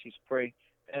pray, and she used to pray,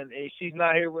 and she's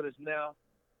not here with us now,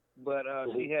 but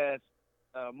she has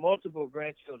multiple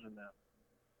grandchildren now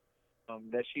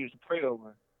that she used to pray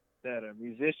over that are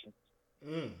musicians.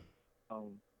 Mm.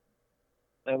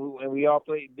 And we all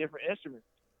played different instruments: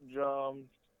 drums,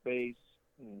 bass,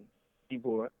 and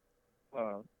keyboard,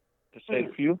 to say a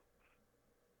few.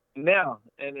 Now,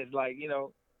 and it's like,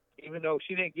 even though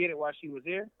she didn't get it while she was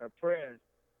here, her prayers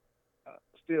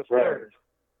still flourished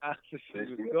after she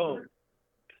was gone.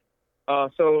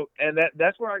 So, and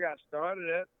that's where I got started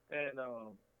at, and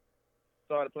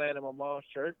started playing in my mom's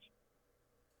church.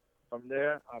 From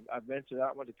there, I ventured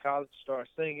out, went to college, started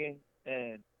singing,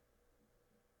 and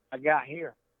I got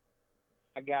here.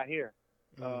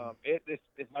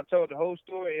 If I told the whole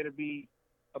story, it'd be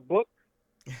a book.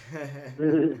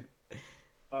 In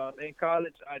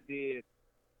college, I did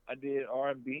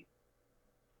R&B.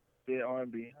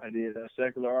 I did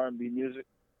secular R&B music,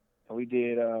 and we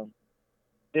did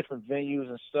different venues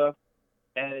and stuff.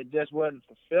 And it just wasn't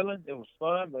fulfilling. It was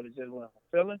fun, but it just wasn't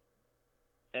fulfilling.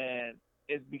 And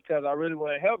it's because I really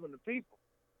want to help the people.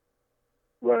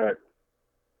 Right.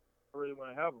 I really want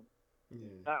to help them.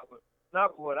 Yeah.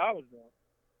 Not for what I was doing.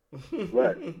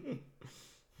 Right.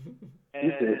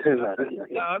 And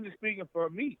I'm just speaking for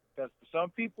me, because for some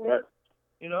people, right.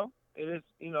 It is,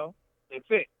 it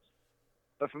fits.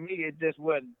 But for me, it just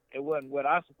wasn't what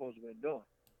I supposed to be doing.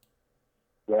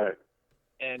 Right.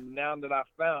 And now that I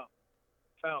found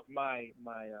my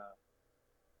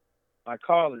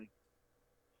calling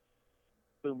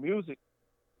through music,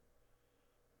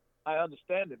 I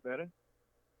understand it better.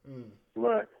 Mm.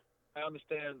 Right. I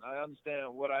understand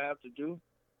what I have to do.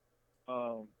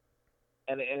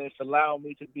 And it's allowed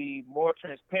me to be more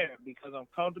transparent because I'm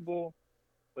comfortable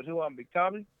with who I'm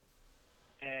becoming.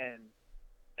 And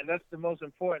that's the most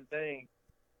important thing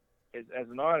is, as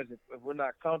an artist, if we're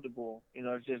not comfortable,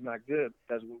 it's just not good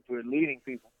because we're leading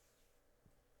people.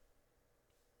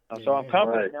 So I'm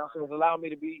confident now, so it's allowed me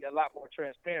to be a lot more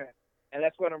transparent. And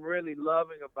that's what I'm really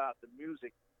loving about the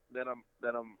music that I'm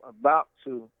about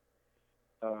to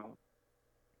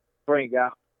bring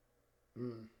out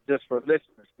just for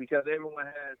listeners, because everyone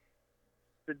has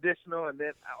traditional, and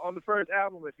then on the first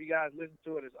album, if you guys listen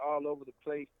to it, it's all over the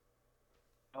place.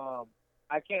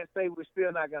 I can't say we're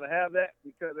still not gonna have that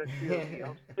because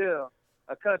I'm still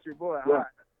a country boy at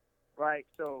heart, right?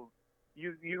 So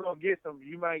you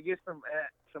might get some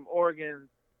organs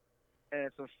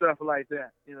and some stuff like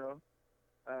that,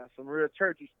 some real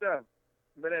churchy stuff.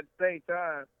 But at the same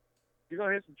time, you're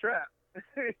gonna hit some trap.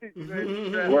 You're gonna hit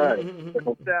some trap Right.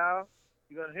 style.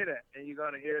 You're gonna hear that, and you're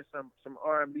gonna hear some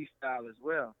R&B style as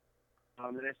well.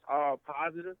 And it's all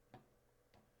positive.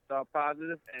 It's all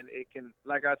positive, and it can,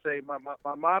 like I say, my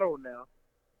motto now.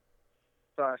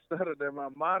 So I started there. My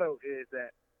motto is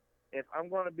that if I'm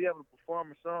going to be able to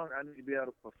perform a song, I need to be able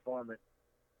to perform it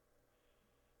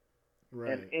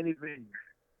in any venue.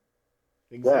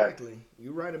 Exactly.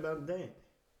 You're right about that.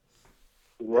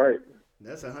 Right.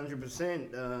 That's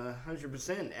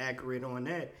 100% accurate on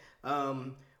that.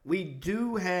 We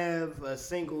do have a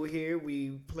single here.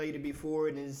 We played it before,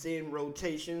 and it's in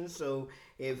rotation. So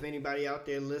if anybody out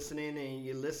there listening and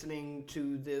you're listening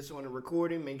to this on a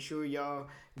recording, make sure y'all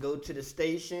go to the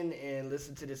station and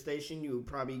listen to the station. You'll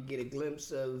probably get a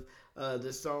glimpse of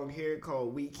the song here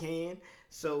called We Can.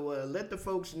 So let the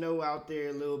folks know out there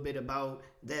a little bit about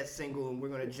that single, and we're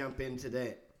going to jump into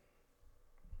that.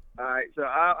 All right, so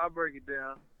I'll break it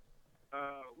down.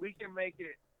 We Can Make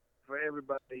It for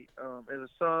Everybody is a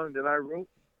song that I wrote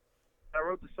I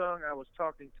wrote the song, I was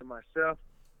talking to myself,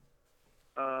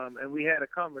 and we had a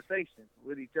conversation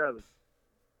with each other.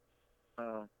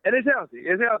 And it's healthy.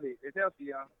 It's healthy,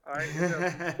 y'all. All right.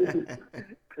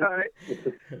 All right.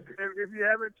 If you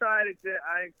haven't tried it yet,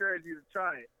 I encourage you to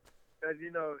try it, because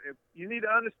if you need to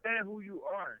understand who you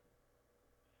are.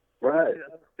 Right. You need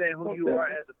to understand who you are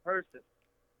as a person.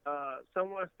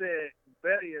 Someone said,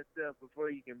 "Better yourself before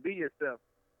you can be yourself."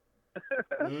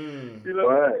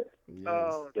 Right.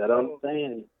 Gotta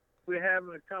understand. We're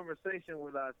having a conversation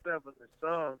with ourselves in the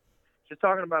song, just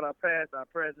talking about our past, our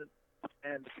present,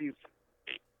 and the future.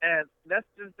 And that's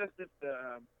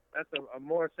a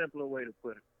more simpler way to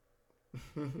put it.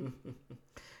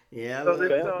 Yeah. So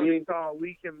this song is called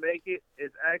 "We Can Make It."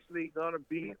 It's actually gonna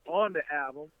be on the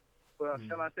album. Well,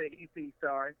 shall I say EP?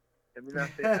 Sorry, let me not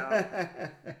say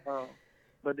album.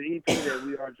 But the EP that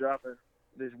we are dropping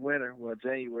this winter,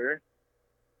 January,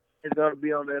 is gonna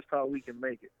be on there. It's called "We Can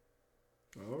Make It."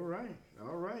 All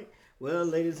right. Well,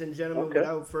 ladies and gentlemen,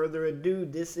 without further ado,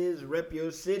 this is Rep Your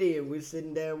City, and we're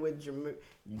sitting down with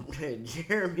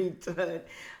Jeremy Tutt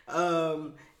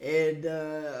and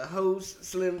host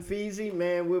Slim Feezy.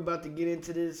 Man, we're about to get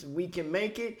into this "We Can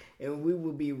Make It," and we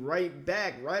will be right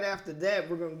back. Right after that,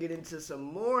 we're going to get into some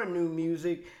more new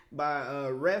music by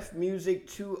Ref Music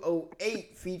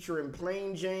 208 featuring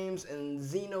Plain James and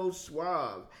Zeno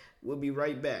Suave. We'll be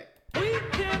right back. I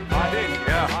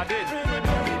did.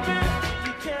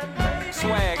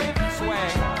 Swag.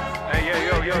 Hey,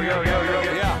 yo.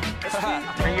 Yeah.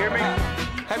 Can you hear me?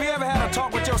 Have you ever had a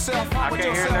talk with yourself? I can't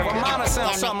hear nothing. Well, mine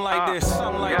sounds something like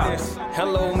this.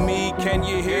 Hello, me, can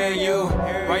you hear you?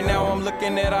 Right now I'm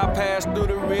looking at our past through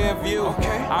the rear view.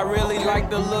 I really like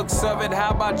the looks of it.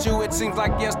 How about you? It seems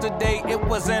like yesterday it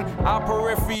was in our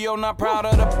peripheral. Not proud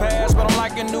of the past, but I'm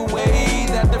liking the way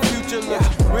that the future looks.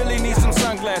 Really need some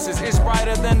sunglasses. It's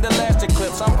brighter than the last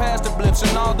eclipse. I'm past the blips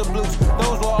and all the blues.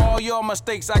 Those were all your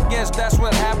mistakes. I guess that's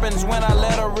what happens when I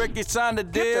let a Ricky sign the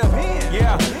deal.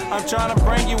 Yeah, I'm trying to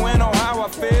bring you in on how I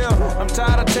feel. I'm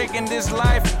tired of taking this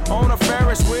life on a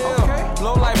Ferris wheel.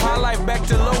 Low life, high life, back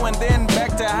to low and then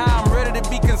back to high. I'm ready to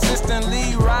be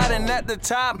consistently riding at the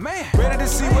top. Ready to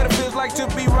see what it feels like to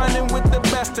be running with the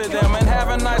best of them, and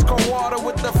having nice cold water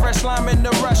with the fresh lime in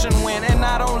the Russian wind. And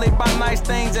not only buy nice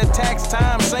things at tax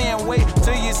time, saying wait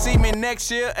till you see me next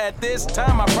year at this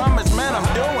time. I promise, man, I'm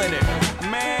doing it.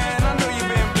 Man, I know you've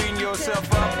been beating yourself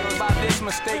up about this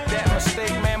mistake, that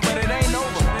mistake, man, but it ain't over.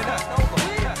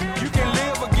 You can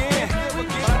live again, but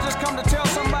I just come to tell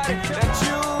somebody that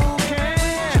you can.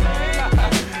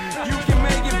 You can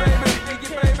make it, baby.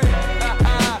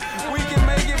 We can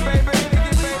make it, baby.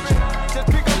 Just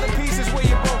pick up the pieces where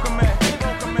you broke them at.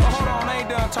 Hold on, I ain't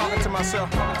done talking to myself.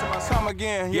 Come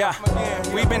again, yeah.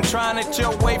 We've been trying it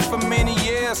your way for many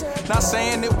years. Not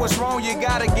saying it was wrong, you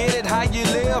gotta get it how you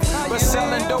live. But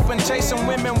selling dope and chasing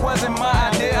women wasn't my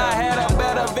idea. I had a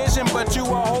better vision, but you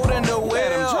were holding the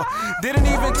wheel. Didn't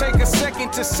even take a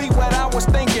second to see what I was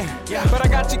thinking. But I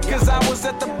got you cause I was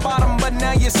at the bottom, but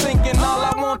now you're sinking. All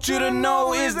I want you to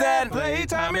know is that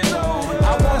playtime is over.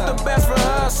 I want the best for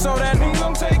us, so that means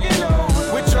I'm taking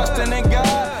over. We're trusting in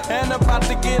God and about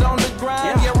to get on the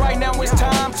grind. Yeah, right now it's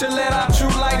time to let our true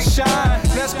light shine.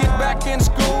 Let's get back in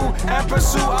school and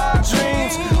pursue our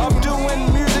dreams of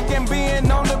doing music and being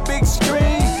on the big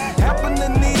screen. Helping the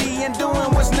needy and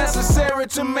doing what's necessary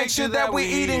to make sure that we're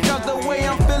eating. Cause the way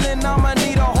I'm feeling, I'ma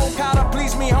need a whole cow to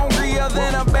please me. Hungrier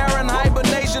than a barren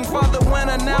hibernation for the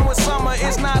winter. Now it's summer,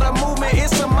 it's not a movement,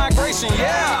 it's a migration,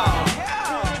 yeah.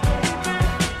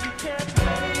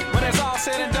 When it's all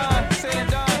said and done,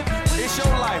 it's your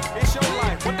life.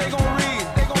 What they gon' read,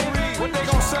 what they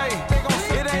gon' say,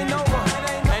 it ain't over.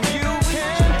 And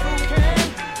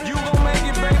you gon' make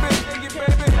it, baby.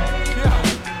 Yeah,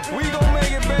 we gon'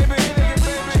 make it, baby.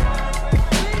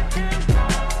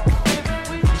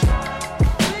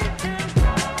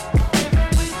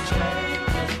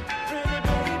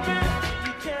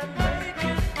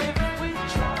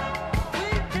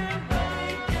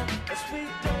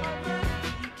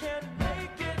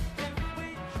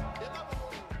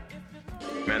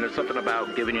 Man, there's something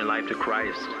about giving your life to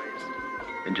Christ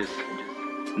and just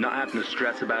not having to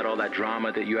stress about all that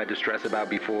drama that you had to stress about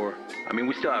before. I mean,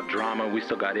 we still have drama, we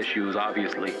still got issues,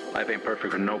 obviously. Life ain't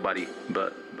perfect for nobody.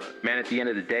 But, man, at the end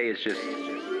of the day, it's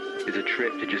a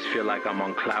trip to just feel like I'm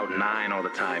on cloud 9 all the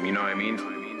time, you know what I mean?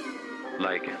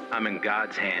 Like, I'm in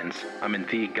God's hands. I'm in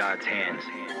the God's hands.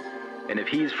 And if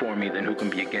he's for me, then who can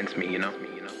be against me, you know?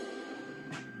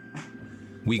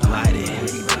 We gliding.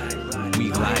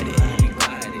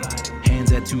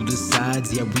 Hands out to the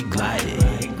sides, yeah, we gliding.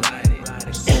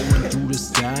 Soaring through the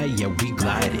sky, yeah, we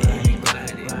gliding.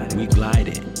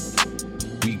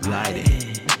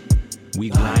 We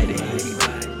gliding,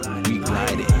 we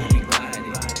gliding.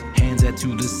 Hands out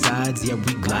to the sides, yeah,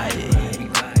 we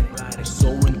gliding.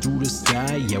 Soaring through the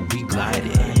sky, yeah, we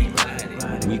gliding.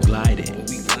 We gliding,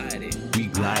 we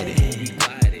gliding.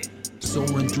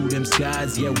 Soaring through them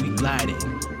skies, yeah, we gliding.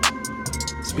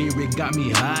 Spirit got me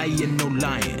high, yeah, no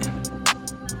lying.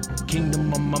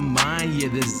 Kingdom on my mind, yeah,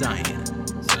 the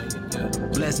Zion.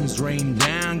 Blessings rain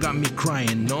down, got me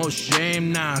crying. No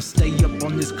shame now, stay up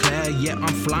on this cloud, yeah,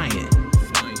 I'm flying.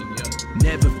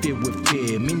 Never filled with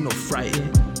fear, me no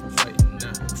frightened.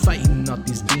 Fighting off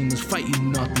these demons,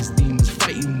 fighting off these demons,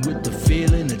 fighting with the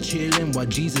feeling of chilling while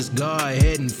Jesus go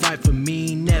ahead and fight for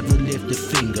me. Never lift a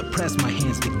finger, press my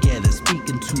hands together,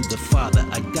 speaking to the Father.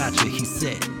 I got you, he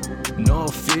said. No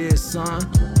fear, son,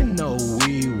 you know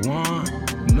we won.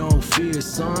 No fear,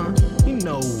 son, you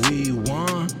know we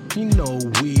won. You know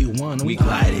we won. We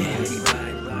gliding,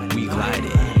 we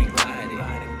gliding.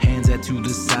 Hands out to the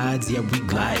sides, yeah, we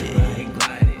gliding.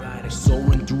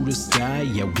 Soaring through the sky,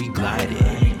 yeah, we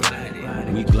gliding.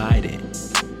 We gliding,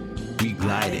 we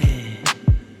gliding.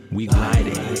 We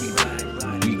gliding,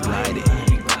 we gliding.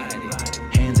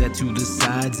 Hands out to the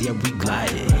sides, yeah, we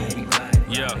gliding.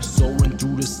 Yeah. Soaring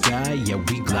through the sky, yeah,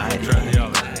 we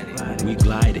gliding. We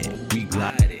gliding, we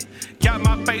gliding. Got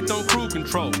my faith on cruise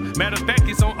control. Matter of fact,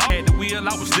 it's on all. Had the wheel,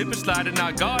 I was slipping, sliding.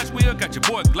 Now God's wheel got your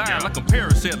boy gliding like I'm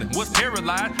parasailing. Was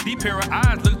paralyzed, be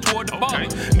paralyzed, look toward the bottom.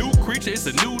 New creature, it's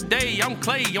a new day. I'm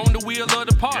clay on the wheel of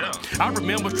the potter. I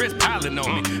remember stress piling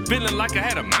on me, feeling like I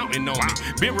had a mountain on me.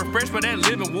 Been refreshed by that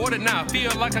living water, now I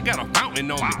feel like I got a fountain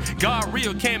on me. God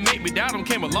real can't make me doubt him.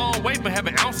 Came a long way from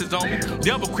having ounces on me.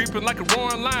 Devil creeping like a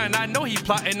roaring lion. I know he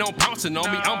plotting on pouncing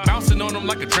on me. I'm bouncing on him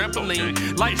like a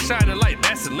trampoline. Light shining like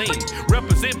Vaseline.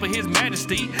 Represent for his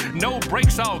majesty. No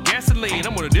brakes, all gasoline.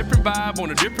 I'm on a different vibe,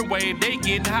 on a different wave. They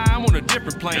getting high, I'm on a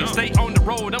different plane. Stay on the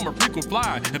road, I'm a frequent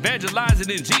flyer. Evangelizing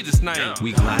in Jesus' name.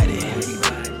 We gliding,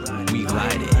 we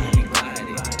gliding.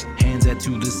 Hands out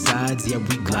to the sides, yeah,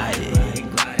 we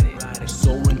gliding.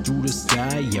 Soaring through the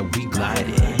sky, yeah, we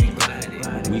gliding.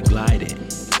 We gliding,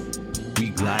 we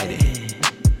gliding.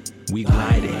 We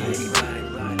gliding,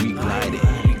 we gliding.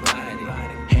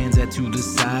 Hands out to the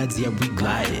sides, yeah, we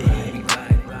gliding.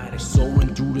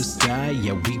 Soaring through the sky,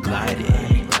 yeah, we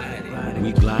gliding.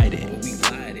 We gliding,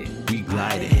 we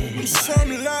gliding. I'm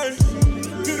something like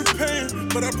Peter Pan,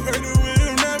 but I pray the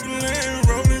will never land.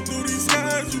 Rolling through these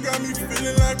skies, you got me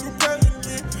feeling like a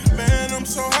pelican. Man, I'm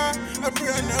so high, I pray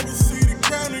I never see the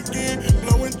ground again.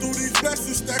 Blowing through these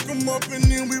blessings, stack them up and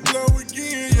then we blow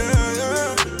again, yeah,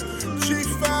 yeah.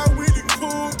 G5 with the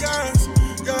cool guys,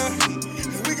 yeah.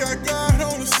 And we got God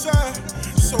on the side.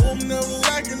 So I'm never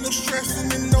lacking, no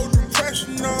stressing and no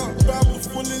depression. No, Bible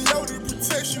fully loaded,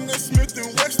 protection. That's Smith and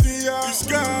Weston, y'all. It's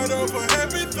God over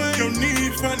everything. No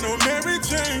need for no Mary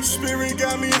Jane. Spirit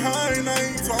got me high, and I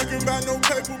ain't talking about no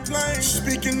paper plane.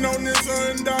 Speaking on this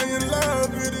undying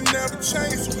love, it'll never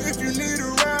change. So if you need a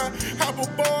ride, hop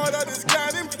aboard, I just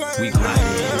got in plane. We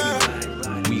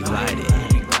gliding, we gliding.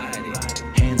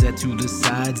 Hands out to the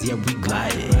sides, yeah, we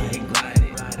gliding.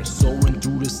 Soaring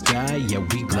through the sky, yeah,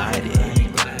 we gliding.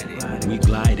 We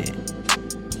gliding,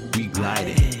 we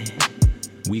gliding.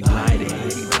 We gliding,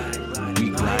 we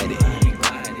gliding.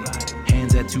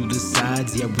 Hands out to the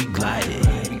sides, yeah, we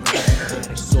gliding.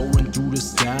 Soaring through the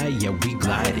sky, yeah, we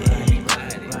gliding.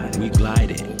 We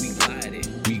gliding,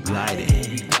 we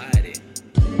gliding.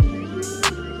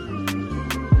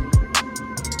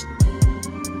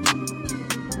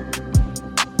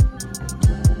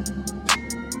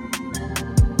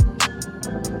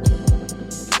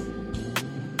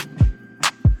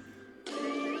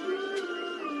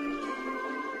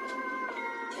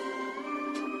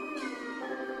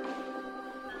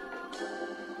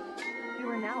 You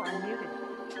are now unmuted.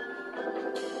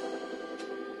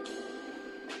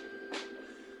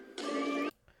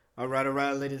 All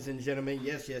right, ladies and gentlemen.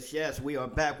 Yes. We are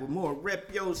back with more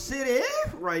Rep Yo City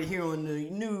right here on the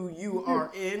new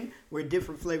URN, where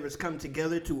different flavors come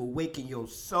together to awaken your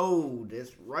soul.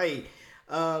 That's right.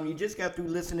 You just got through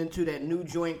listening to that new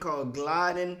joint called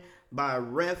Gliding by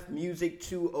Ref Music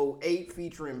 208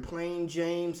 featuring Plain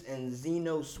James and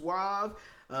Zeno Suave.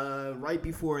 Right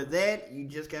before that, you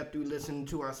just got through listening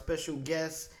to our special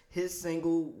guest, his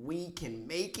single, We Can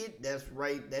Make It. That's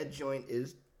right, that joint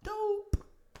is dope.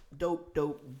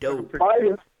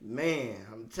 Man,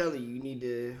 I'm telling you, you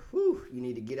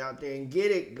need to get out there and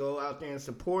get it. Go out there and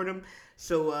support him.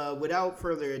 So without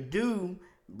further ado,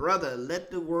 brother, let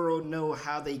the world know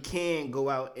how they can go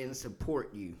out and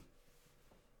support you.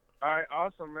 All right,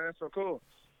 awesome, man. So cool.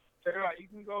 Check it out. You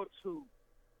can go to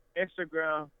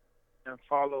Instagram and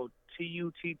follow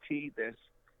TUTT. That's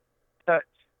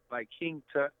like King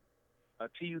Tut,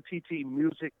 Tutt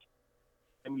Music,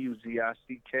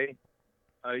 Muzick.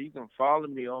 You can follow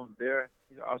me on there.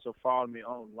 You can also follow me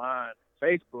online,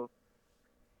 Facebook,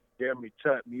 Jeremy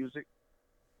Tutt Music,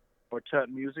 or Tutt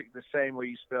Music, the same way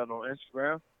you spell it on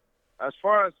Instagram. As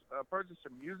far as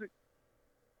purchasing music,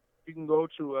 you can go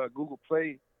to Google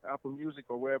Play, Apple Music,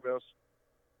 or wherever else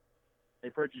they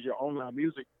purchase your online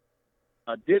music.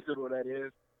 Digital, that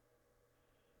is.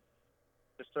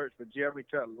 Just search for Jeremy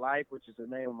Tutt Life, which is the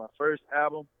name of my first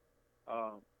album,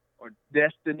 or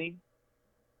Destiny,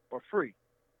 for free.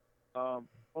 Okay.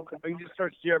 Or you just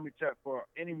search Jeremy Tutt for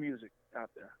any music out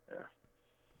there. Yeah.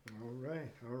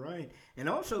 All right. And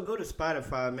also go to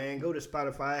Spotify, man. Go to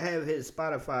Spotify. I have his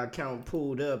Spotify account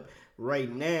pulled up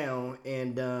right now,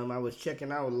 and I was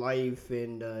checking out Life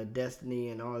and Destiny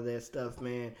and all that stuff,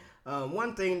 man.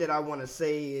 One thing that I want to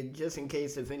say, just in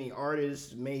case if any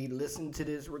artists may listen to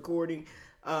this recording,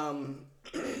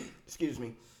 excuse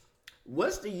me,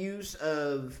 what's the use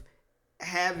of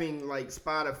having like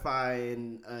Spotify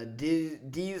and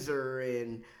Deezer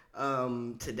and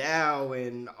Tidal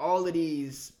and all of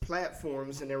these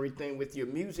platforms and everything with your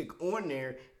music on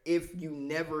there if you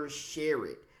never share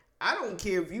it? I don't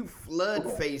care if you flood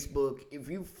Facebook, if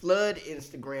you flood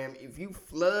Instagram, if you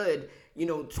flood,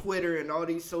 Twitter and all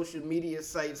these social media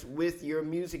sites with your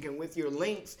music and with your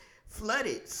links, flood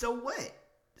it. So what?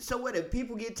 So what? If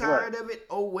people get tired of it,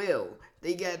 oh well,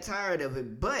 they got tired of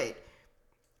it. But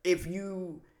if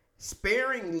you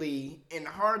sparingly and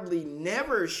hardly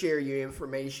never share your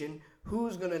information,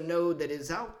 who's going to know that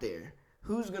it's out there?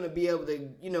 Who's going to be able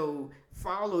to,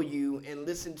 follow you and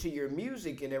listen to your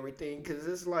music and everything? Because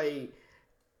it's like,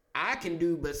 I can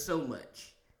do but so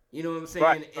much. You know what I'm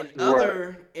saying?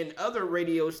 In other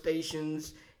radio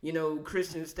stations,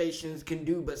 Christian stations can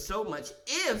do but so much.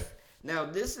 Now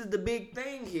this is the big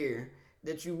thing here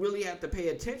that you really have to pay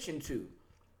attention to.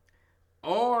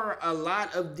 Are a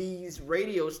lot of these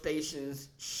radio stations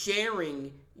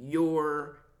sharing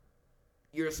your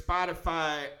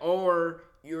Spotify or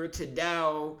your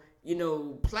Tidal,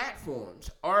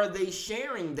 platforms? Are they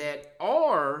sharing that,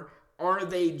 or are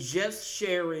they just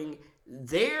sharing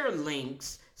their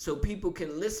links so people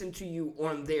can listen to you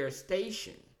on their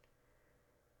station?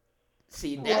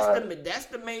 See, that's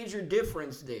the major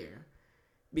difference there.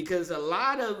 Because a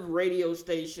lot of radio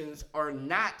stations are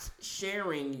not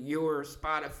sharing your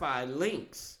Spotify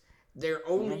links. They're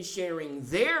only sharing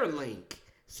their link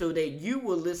so that you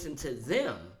will listen to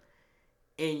them.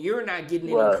 And you're not getting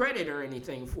any credit or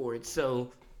anything for it.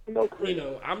 So,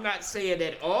 I'm not saying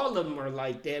that all of them are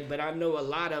like that, but I know a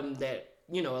lot of them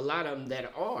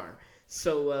that, are.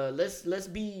 So let's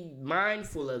be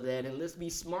mindful of that, and let's be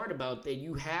smart about that.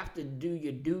 You have to do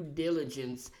your due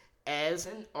diligence as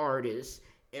an artist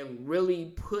and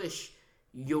really push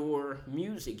your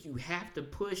music. You have to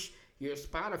push your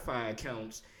Spotify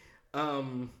accounts.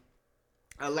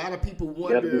 A lot of people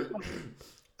wonder.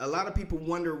 A lot of people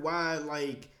wonder why,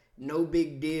 like, No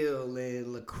Big Deal and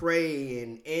Lecrae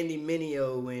and Andy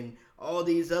Mineo and all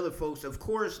these other folks, of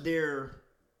course, they're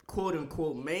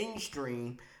quote-unquote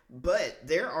mainstream, but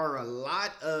there are a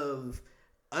lot of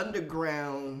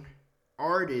underground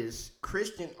artists,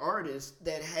 Christian artists,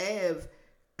 that have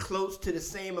close to the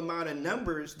same amount of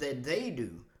numbers that they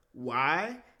do.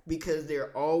 Why? Because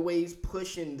they're always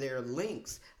pushing their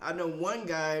links. I know one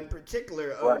guy in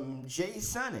particular, Jay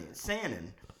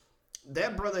Sannon.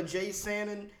 That brother Jay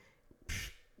Sannon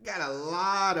got a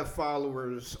lot of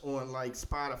followers on like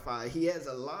Spotify. He has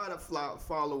a lot of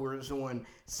followers on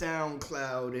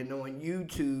SoundCloud and on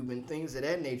YouTube and things of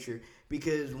that nature,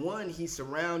 because one, he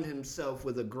surrounded himself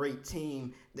with a great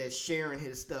team that's sharing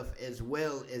his stuff as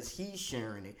well as he's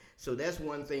sharing it. So that's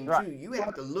one thing too. You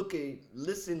have to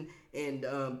listen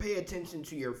and pay attention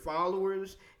to your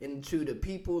followers and to the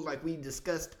people, like we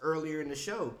discussed earlier in the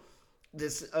show.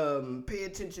 Pay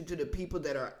attention to the people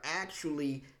that are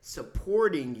actually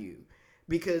supporting you,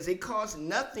 because it costs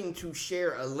nothing to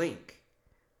share a link.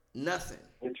 Nothing.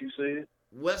 What you said?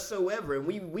 Whatsoever. And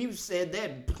we've said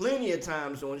that plenty of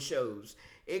times on shows.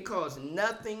 It costs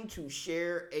nothing to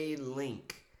share a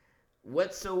link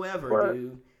whatsoever,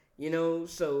 dude.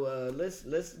 So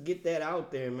let's get that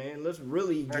out there, man. Let's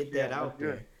really get that out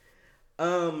there.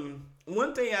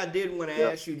 One thing I did want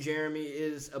to ask you, Jeremy,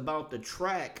 is about the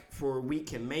track for We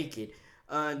Can Make It.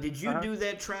 Did you do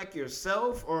that track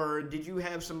yourself, or did you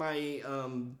have somebody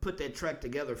put that track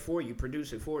together for you,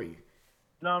 produce it for you?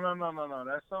 No.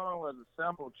 That song was a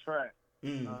sample track.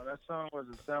 That song was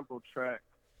a sample track.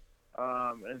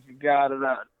 It's a guy that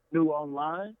I knew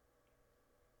online.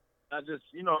 I just,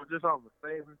 just off of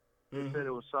favor. He said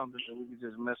it was something that we could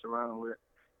just mess around with.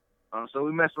 So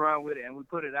we mess around with it and we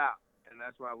put it out, and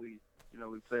that's why we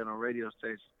play it on radio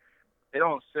stations. They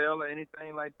don't sell or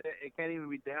anything like that. It can't even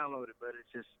be downloaded, but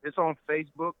it's on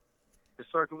Facebook.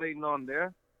 It's circulating on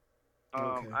there.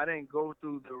 I didn't go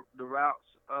through the routes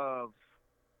of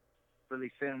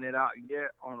really sending it out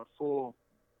yet on a full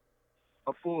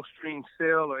stream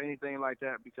sale or anything like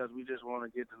that, because we just want to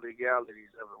get the legalities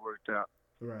of it worked out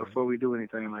before we do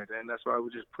anything like that. And that's why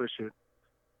we just push it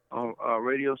on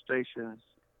radio stations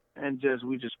and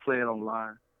we just play it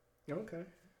online. Okay,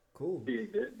 cool.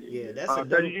 Yeah, that's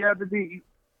you have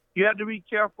to be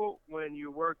careful when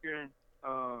you're working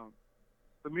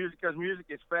for music, because music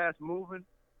is fast moving,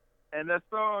 and that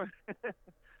song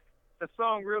the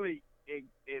song really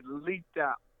it leaked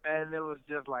out. And it was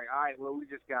just like, all right, well, we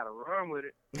just got to run with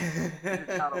it. We just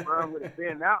got to run with it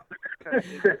being out.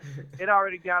 It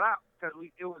already got out because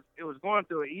it was going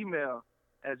through an email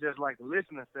as just like a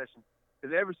listening session.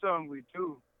 Because every song we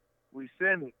do, we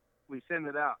send it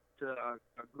out to a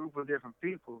group of different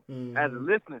people as a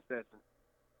listening session,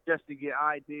 just to get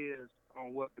ideas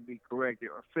on what could be corrected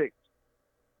or fixed.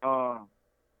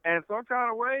 And some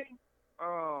kind of way,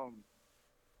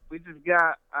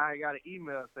 I got an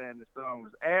email saying the song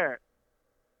was aired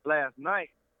last night.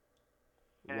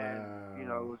 And, it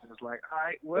was just like, all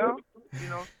right, well,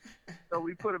 so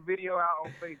we put a video out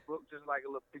on Facebook, just like a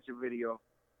little picture video,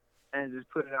 and just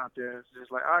put it out there. It's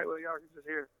just like, all right, well, y'all can just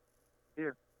hear.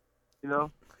 It's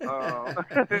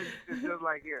just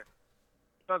like here.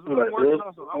 I'm working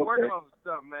on some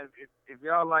stuff, man. If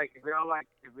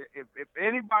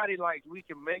anybody likes We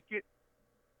Can Make It,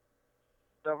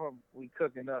 stuff we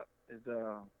cooking up is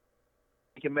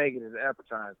We Can Make It as an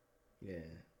appetizer. Yeah.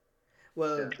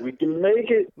 Well, We Can Make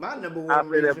It. My number one I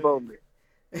say that boldly.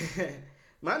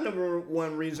 My number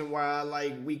one reason why I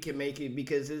like We Can Make It,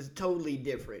 because it's totally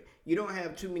different. You don't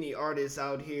have too many artists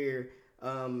out here.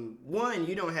 One,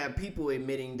 you don't have people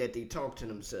admitting that they talk to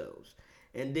themselves.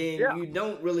 And then you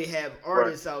don't really have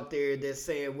artists out there that's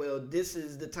saying, well, this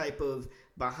is the type of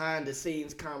behind the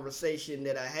scenes conversation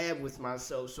that I have with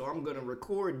myself, so I'm going to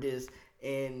record this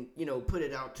and, put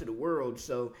it out to the world.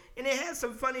 So, and it has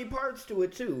some funny parts to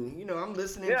it too. I'm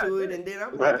listening to it and then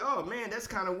I'm like, oh man, that's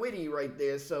kind of witty right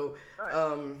there. So,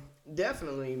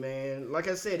 definitely, man. Like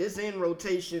I said, it's in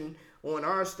rotation on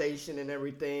our station and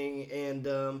everything. And,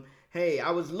 hey,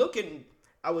 I was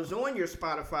on your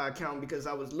Spotify account because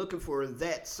I was looking for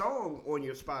that song on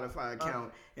your Spotify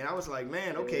account, and I was like,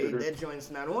 man, okay, that joint's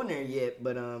not on there yet,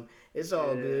 but it's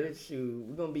all good. Shoot,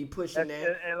 we're gonna be pushing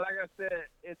that. And like I said,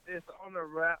 it's on the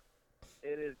rap.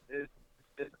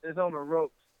 It's on the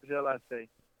ropes, shall I say?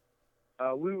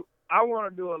 I want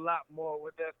to do a lot more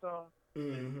with that song.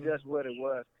 Mm-hmm. Just what it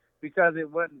was, because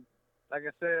it wasn't, like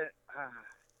I said,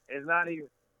 it's not even.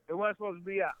 It wasn't supposed to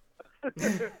be out.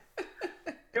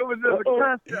 It was just a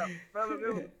concept, fellas.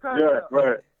 It was a concept. Yeah,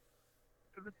 right.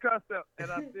 It was a concept,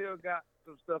 and I still got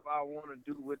some stuff I want to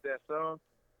do with that song.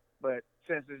 But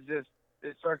since it's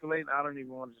circulating, I don't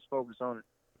even want to just focus on it.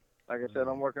 Like I said,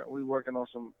 we working on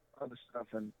some other stuff,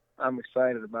 and I'm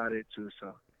excited about it too.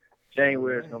 So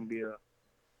January is gonna be a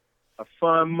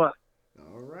fun month.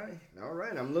 All right.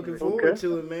 I'm looking forward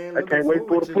to it, man. I can't wait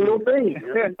for the full thing.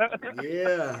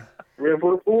 Yeah. Ready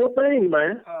for the full thing,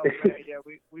 man. Oh, man, yeah,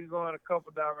 we going a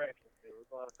couple directions.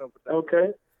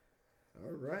 Okay.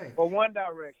 All right. For one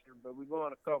direction, but we're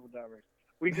going a couple directions.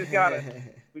 We just gotta,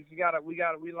 we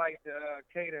like to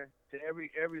cater to every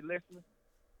listener,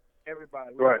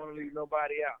 everybody. We don't want to leave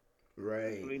nobody out.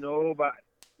 Right. We nobody.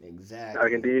 Exactly. I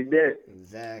can dig that.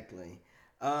 Exactly.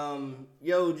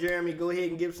 Yo, Jeremy, go ahead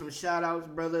and give some shout outs,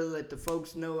 brother. Let the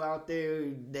folks know out there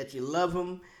that you love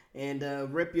them and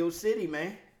rep your city,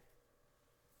 man.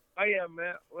 Oh, yeah,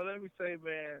 man. Well, let me say,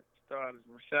 man,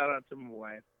 shout out to my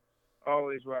wife.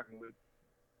 Always rocking with me.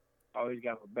 Always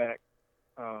got my back.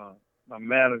 My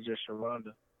manager,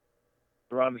 Sharonda.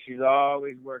 She's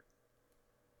always working.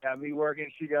 Got me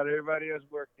working. She got everybody else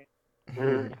working.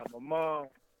 My mom,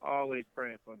 always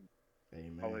praying for me.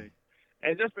 Amen. Always.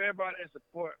 And just for everybody that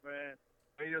support, man.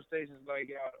 Radio stations like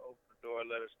y'all to open the door,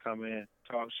 let us come in,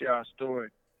 talk, share our story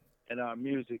and our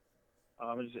music.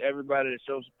 Just everybody that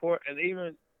shows support, and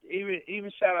even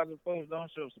shout out to folks that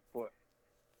don't show support,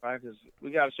 right? Because we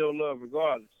got to show love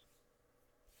regardless.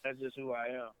 That's just who I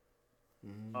am.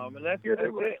 And that's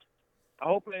it. I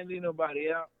hope I didn't leave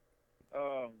nobody out.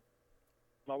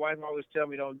 My wife always tell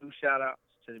me don't do shout outs.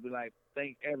 To be like,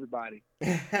 thank everybody.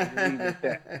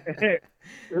 That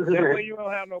way you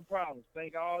don't have no problems.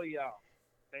 Thank all of y'all.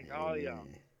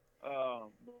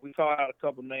 We called out a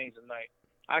couple names tonight.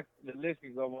 The list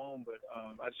can go on, but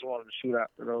I just wanted to shoot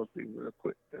out to those people real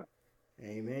quick. Yeah.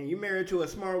 Hey man, you married to a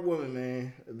smart woman,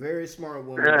 man. A very smart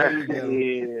woman. There you go.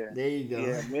 Yeah. There you go.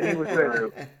 Yeah, many was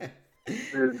that.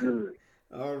 It's good.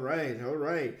 All right.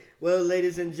 Well,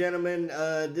 ladies and gentlemen,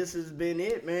 this has been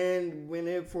it, man. Went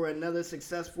in for another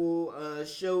successful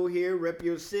show here, Rep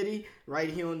Your City,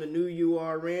 right here on the new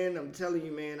URN. I'm telling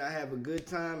you, man, I have a good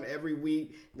time every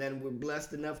week that we're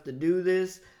blessed enough to do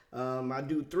this. I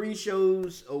do 3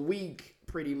 shows a week,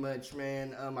 pretty much,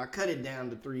 man. I cut it down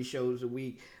to 3 shows a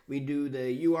week. We do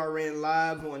the URN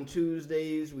Live on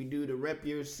Tuesdays. We do the Rep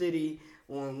Your City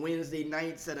on Wednesday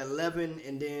nights at 11,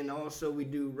 and then also we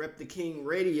do Rep the King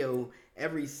Radio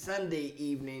every Sunday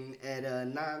evening at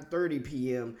 9:30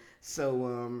 p.m.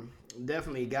 So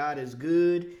definitely God is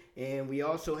good, and we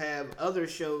also have other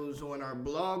shows on our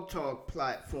Blog Talk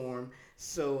platform.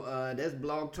 So that's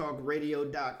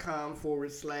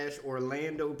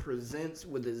blogtalkradio.com/Orlando Presents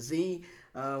with a Z.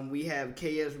 We have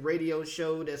KS Radio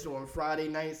Show that's on Friday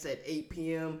nights at 8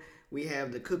 p.m. We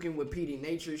have the Cooking with Petey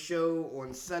Nature show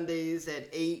on Sundays at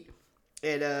 8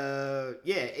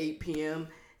 p.m.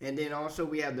 And then also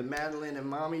we have the Madeline and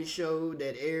Mommy show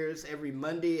that airs every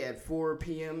Monday at 4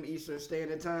 p.m. Eastern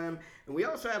Standard Time. And we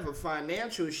also have a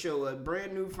financial show, a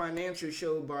brand new financial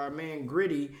show by our man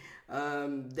Gritty,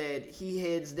 that he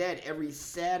heads that every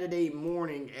Saturday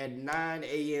morning at 9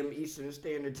 a.m. Eastern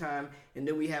Standard Time. And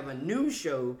then we have a new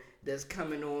show that's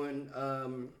coming on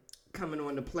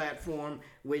the platform,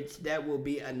 which that will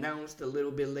be announced a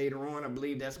little bit later on. I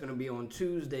believe that's going to be on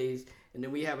Tuesdays. And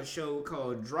then we have a show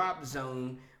called Drop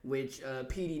Zone, which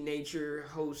Petey Nature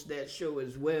hosts that show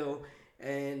as well.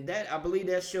 And that, I believe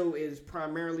that show is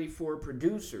primarily for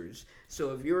producers.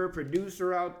 So if you're a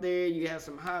producer out there, you have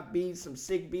some hot beats, some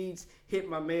sick beats, hit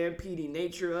my man Petey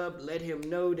Nature up. Let him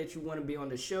know that you want to be on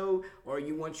the show, or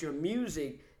you want your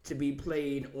music to be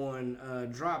played on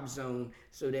Drop Zone,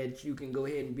 so that you can go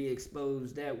ahead and be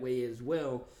exposed that way as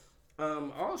well.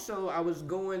 Also, I was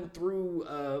going through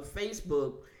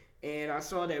Facebook, and I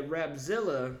saw that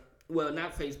Rapzilla, well,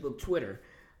 not Facebook, Twitter,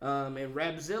 and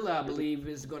Rapzilla, I believe,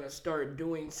 is going to start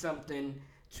doing something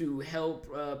to help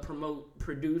promote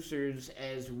producers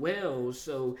as well.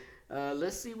 So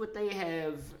let's see what they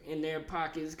have in their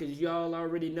pockets, because y'all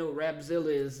already know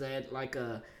Rapzilla is at like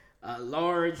a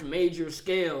large, major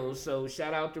scale. So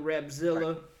shout out to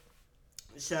Rapzilla.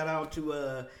 Shout out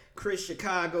to Chris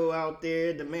Chicago out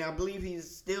there. The man, I believe he's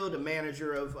still the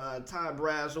manager of Ty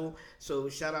Brazzle. So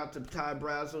shout out to Ty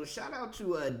Brazzle. Shout out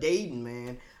to Dayton,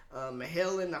 man.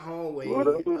 Hell in the Hallway.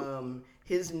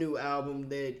 His new album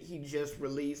that he just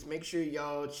released. Make sure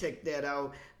y'all check that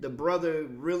out. The brother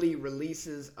really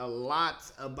releases a lot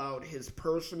about his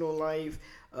personal life.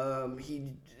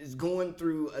 He is going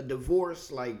through a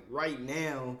divorce, like right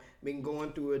now, been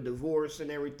going through a divorce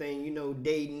and everything. You know,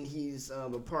 Dayton, he's a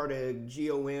part of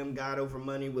GOM, God Over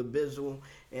Money with Bizzle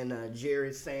and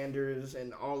Jared Sanders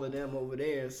and all of them over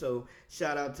there. So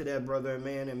shout out to that brother,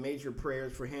 man, and major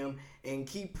prayers for him. And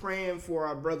keep praying for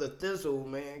our brother Thizzle,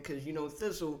 man, because, you know,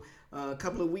 Thizzle, a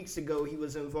couple of weeks ago, he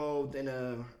was involved in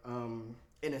a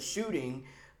shooting,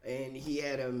 and he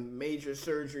had a major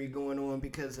surgery going on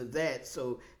because of that.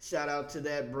 So shout out to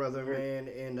that brother, man,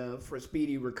 and for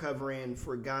speedy recovery and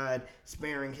for God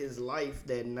sparing his life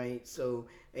that night. So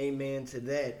amen to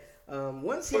that.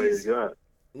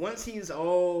 Once he's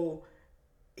all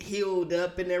healed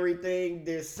up and everything,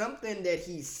 there's something that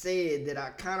he said that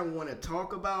I kind of want to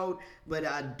talk about, but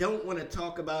I don't want to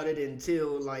talk about it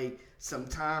until like some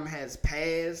time has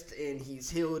passed and he's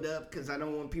healed up, because I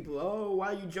don't want people, oh,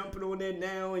 why you jumping on that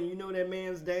now, and you know that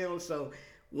man's down. So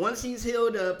once he's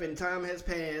healed up and time has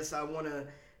passed, I want to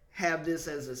have this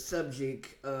as a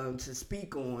subject to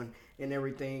speak on and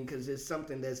everything, because it's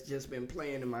something that's just been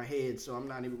playing in my head, so I'm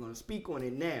not even going to speak on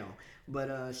it now.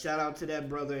 But shout out to that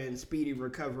brother and speedy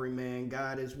recovery, man.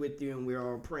 God is with you, and we're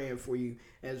all praying for you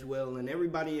as well. And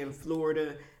everybody in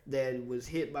Florida that was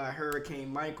hit by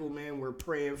Hurricane Michael, man, we're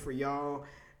praying for y'all,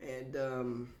 and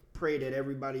pray that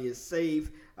everybody is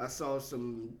safe. I saw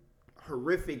some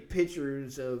horrific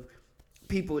pictures of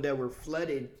people that were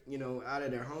flooded, you know, out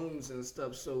of their homes and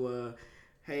stuff. So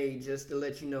hey, just to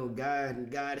let you know,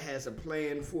 God has a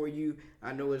plan for you.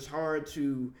 I know it's hard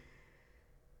to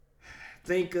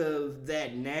think of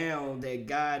that now, that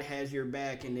God has your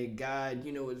back and that God,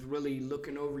 you know, is really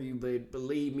looking over you. But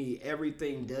believe me,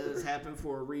 everything does happen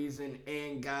for a reason,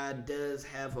 and God does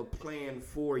have a plan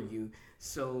for you.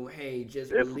 So, hey,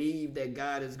 just believe that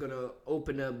God is going to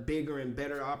open up bigger and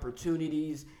better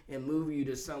opportunities and move you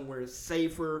to somewhere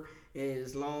safer. And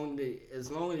as long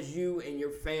as you and your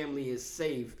family is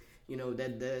safe, you know,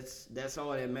 that's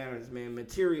all that matters, man.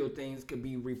 Material things could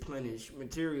be replenished.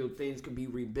 Material things could be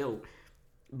rebuilt.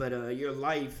 but your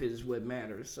life is what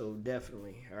matters. So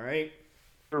definitely, all right.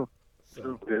 True. So,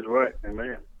 True. That's right,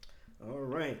 amen. all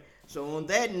right. So on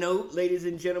that note, ladies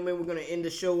and gentlemen, we're going to end the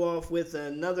show off with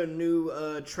another new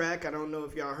track. I don't know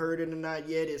if y'all heard it or not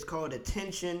yet. It's called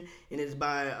Attention, and it's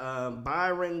by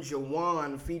Byron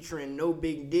Jawan featuring No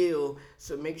Big Deal.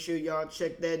 So make sure y'all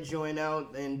check that joint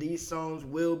out. And these songs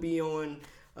will be on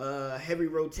heavy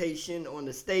rotation on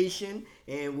the station,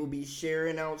 and we'll be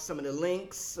sharing out some of the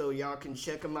links so y'all can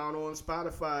check them out on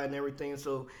Spotify and everything.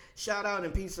 So shout out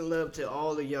and peace and love to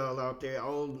all of y'all out there,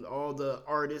 all the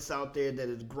artists out there that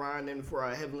is grinding for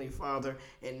our Heavenly Father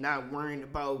and not worrying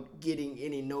about getting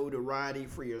any notoriety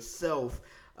for yourself.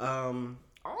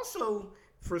 Also,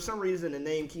 for some reason, the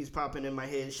name keeps popping in my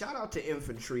head. Shout out to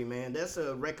Infantry, man. That's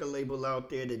a record label out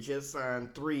there that just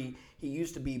signed 3. He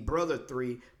used to be Brother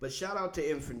 3, but shout out to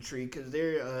Infantry because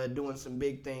they're doing some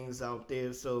big things out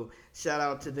there. So shout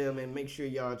out to them, and make sure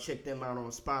y'all check them out on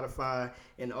Spotify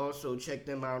and also check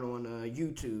them out on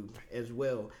YouTube as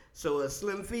well. So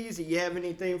Slim Feezy, you have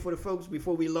anything for the folks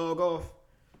before we log off?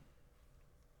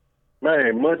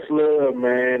 Man, much love,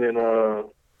 man, and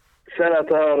shout out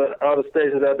to all the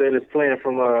stations out there that's playing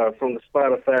from the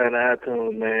Spotify and the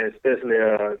iTunes, man, especially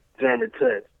Jeremy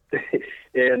Touch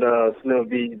and Slim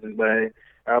Feezy, man.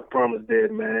 I promise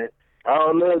that, man.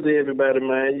 All love to everybody,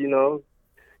 man. You know,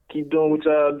 keep doing what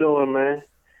y'all doing, man,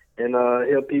 and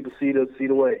help people see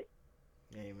the way.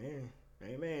 Amen.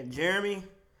 Amen. Jeremy,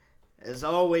 as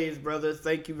always, brother,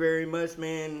 thank you very much,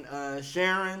 man.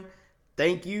 Sharon,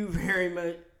 thank you very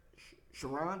much.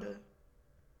 Sharonda?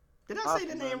 Did I say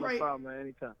the name right? No problem, man.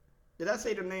 Anytime. Did I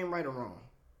say the name right or wrong?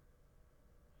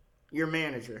 Your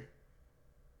manager.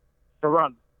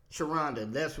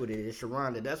 Sharonda, that's what it is.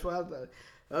 Sharonda. That's why I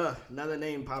thought, another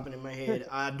name popping in my head.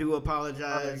 I do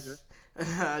apologize.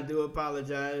 I do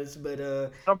apologize, but no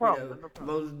problem. You know,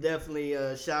 most definitely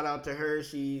shout out to her.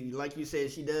 She, like you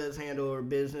said, she does handle her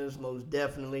business most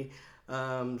definitely.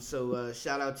 So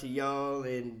shout out to y'all,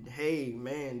 and hey,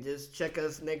 man, just check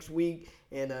us next week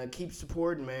and keep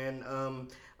supporting, man.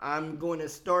 I'm going to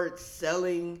start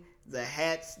selling the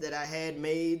hats that I had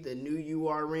made, the new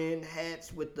URN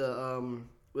hats with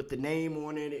the name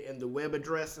on it and the web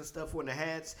address and stuff on the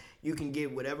hats. You can get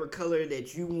whatever color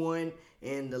that you want,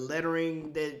 and the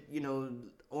lettering that, you know,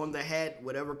 on the hat,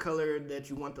 whatever color that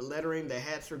you want the lettering. The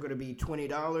hats are going to be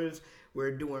 $20.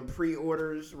 We're doing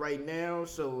pre-orders right now,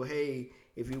 so hey,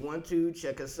 if you want to,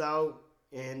 check us out.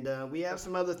 And we have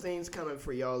some other things coming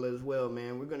for y'all as well,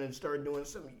 man. We're going to start doing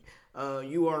some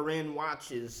URN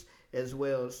watches as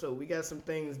well. So we got some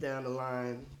things down the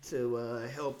line to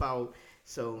help out.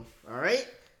 So, all right.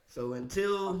 So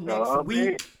until next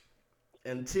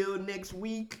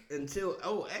week,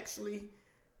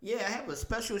 yeah, I have a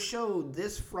special show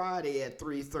this Friday at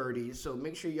 3:30. So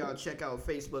make sure y'all check out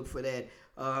Facebook for that.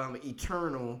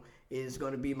 Eternal is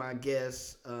going to be my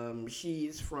guest.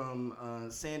 She's from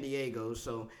San Diego,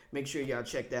 so make sure y'all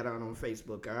check that out on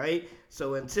Facebook, all right?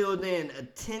 So until then,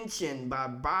 Attention by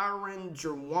Byron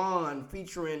Jawan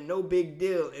featuring No Big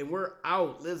Deal, and we're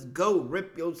out. Let's go.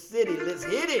 Rip your city. Let's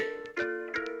hit it.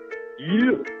 Yeah.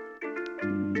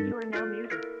 You are now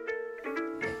muted.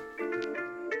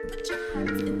 Put your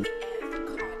hands in the air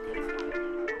for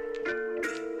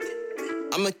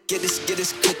I'ma get this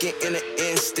cooking in an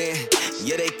instant.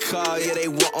 Yeah, they call, yeah, they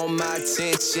want on my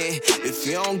attention. If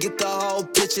you don't get the whole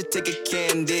picture, take a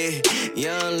candy.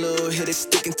 Young little hitter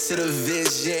sticking to the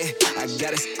vision. I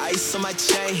got this ice on my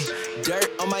chain, dirt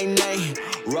on my name.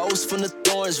 Rose from the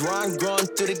thorns, Ron growing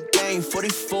through the game.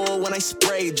 44 when I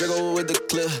spray, juggle with the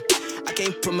clip. I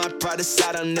can't put my pride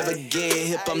aside, I'll never get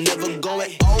hip. I'm never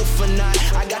going over nine.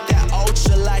 I got that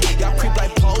ultra light. Y'all creep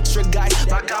like poltergeist.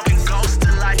 My God been ghost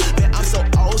to life. Man, I'm so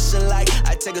ocean like.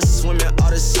 I take a swim in all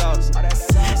the sauce.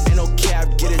 Ain't no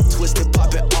cap, get it twisted,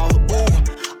 pop it off. Ooh.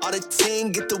 All the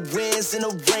team get the wins and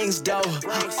the rings, though.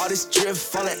 All this drip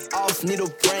falling off, need a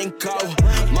raincoat.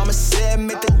 Mama said,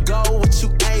 make the goal, what you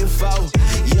aim for?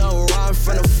 You don't run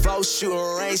from the foe, shooting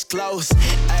range close.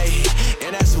 Ayy,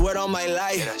 and that's word on my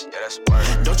life.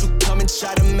 Don't you come and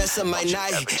try to mess up my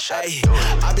night. Ayy,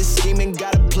 I've been scheming,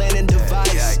 got a plan and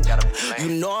device. You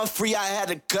know I'm free, I had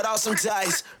to cut off some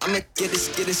ties. I'ma get this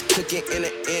cooking in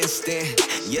an instant.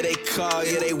 Yeah, they call,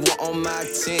 yeah, they want on my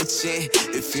attention.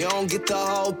 If you don't get the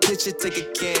whole picture, take a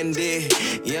candy.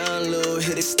 Young little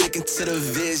hitter sticking to the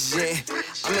vision.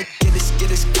 I'ma get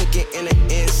this cooking in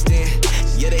an instant.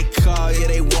 Yeah, they call, yeah,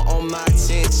 they want on my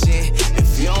attention.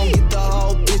 If you don't get the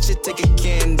whole picture, take a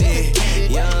candy.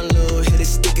 Young little hitter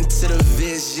sticking to the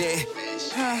vision.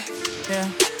 Yeah.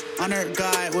 honor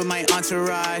God with my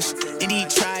entourage.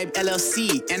 Indie Tribe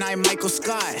LLC, and I'm Michael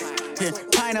Scott.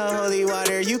 Pint of holy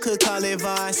water, you could call it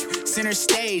Voss. Center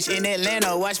stage in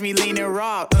Atlanta, watch me lean and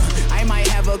rock. I might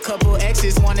have a couple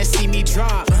exes wanna see me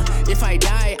drop. If I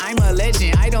die, I'm a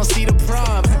legend, I don't see the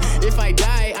problem. If I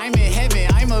die, I'm in heaven,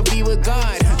 I'ma be with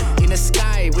God. In the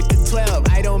sky with the 12,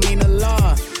 I don't mean the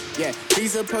law. Yeah,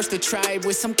 please approach the tribe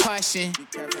with some caution.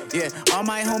 Yeah, all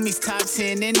my homies top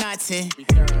 10 and not 10.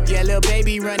 Yeah, little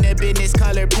baby run a business,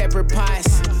 call her Pepper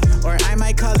Potts. Or I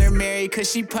might call her Mary, cause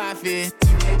she poppin'.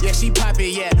 Yeah, she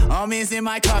poppin', yeah. Almonds in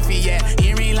my coffee, yeah.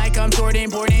 Earring like I'm Jordan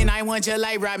Borden, I want you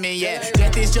like Rodman, yeah.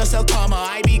 Death is just a comma,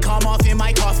 I be calm off in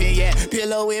my coffin, yeah.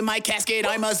 Pillow in my casket,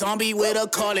 I'm a zombie with a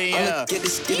calling, yeah. I'ma get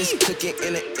this cooking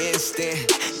in an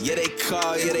instant. Yeah, they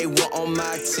call, yeah, they want on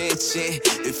my attention.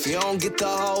 If you don't get the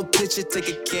whole picture, take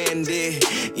a candy.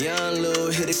 Young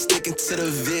Lil, hit it sticking to the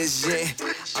vision.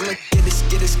 I'ma get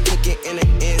this cooking in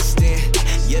an instant.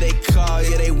 Yeah, they call,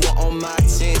 yeah, they want on my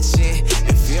attention.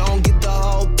 If you don't get the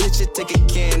whole picture, take a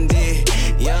candy.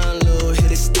 Young Lil,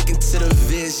 hit it sticking to the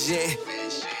vision.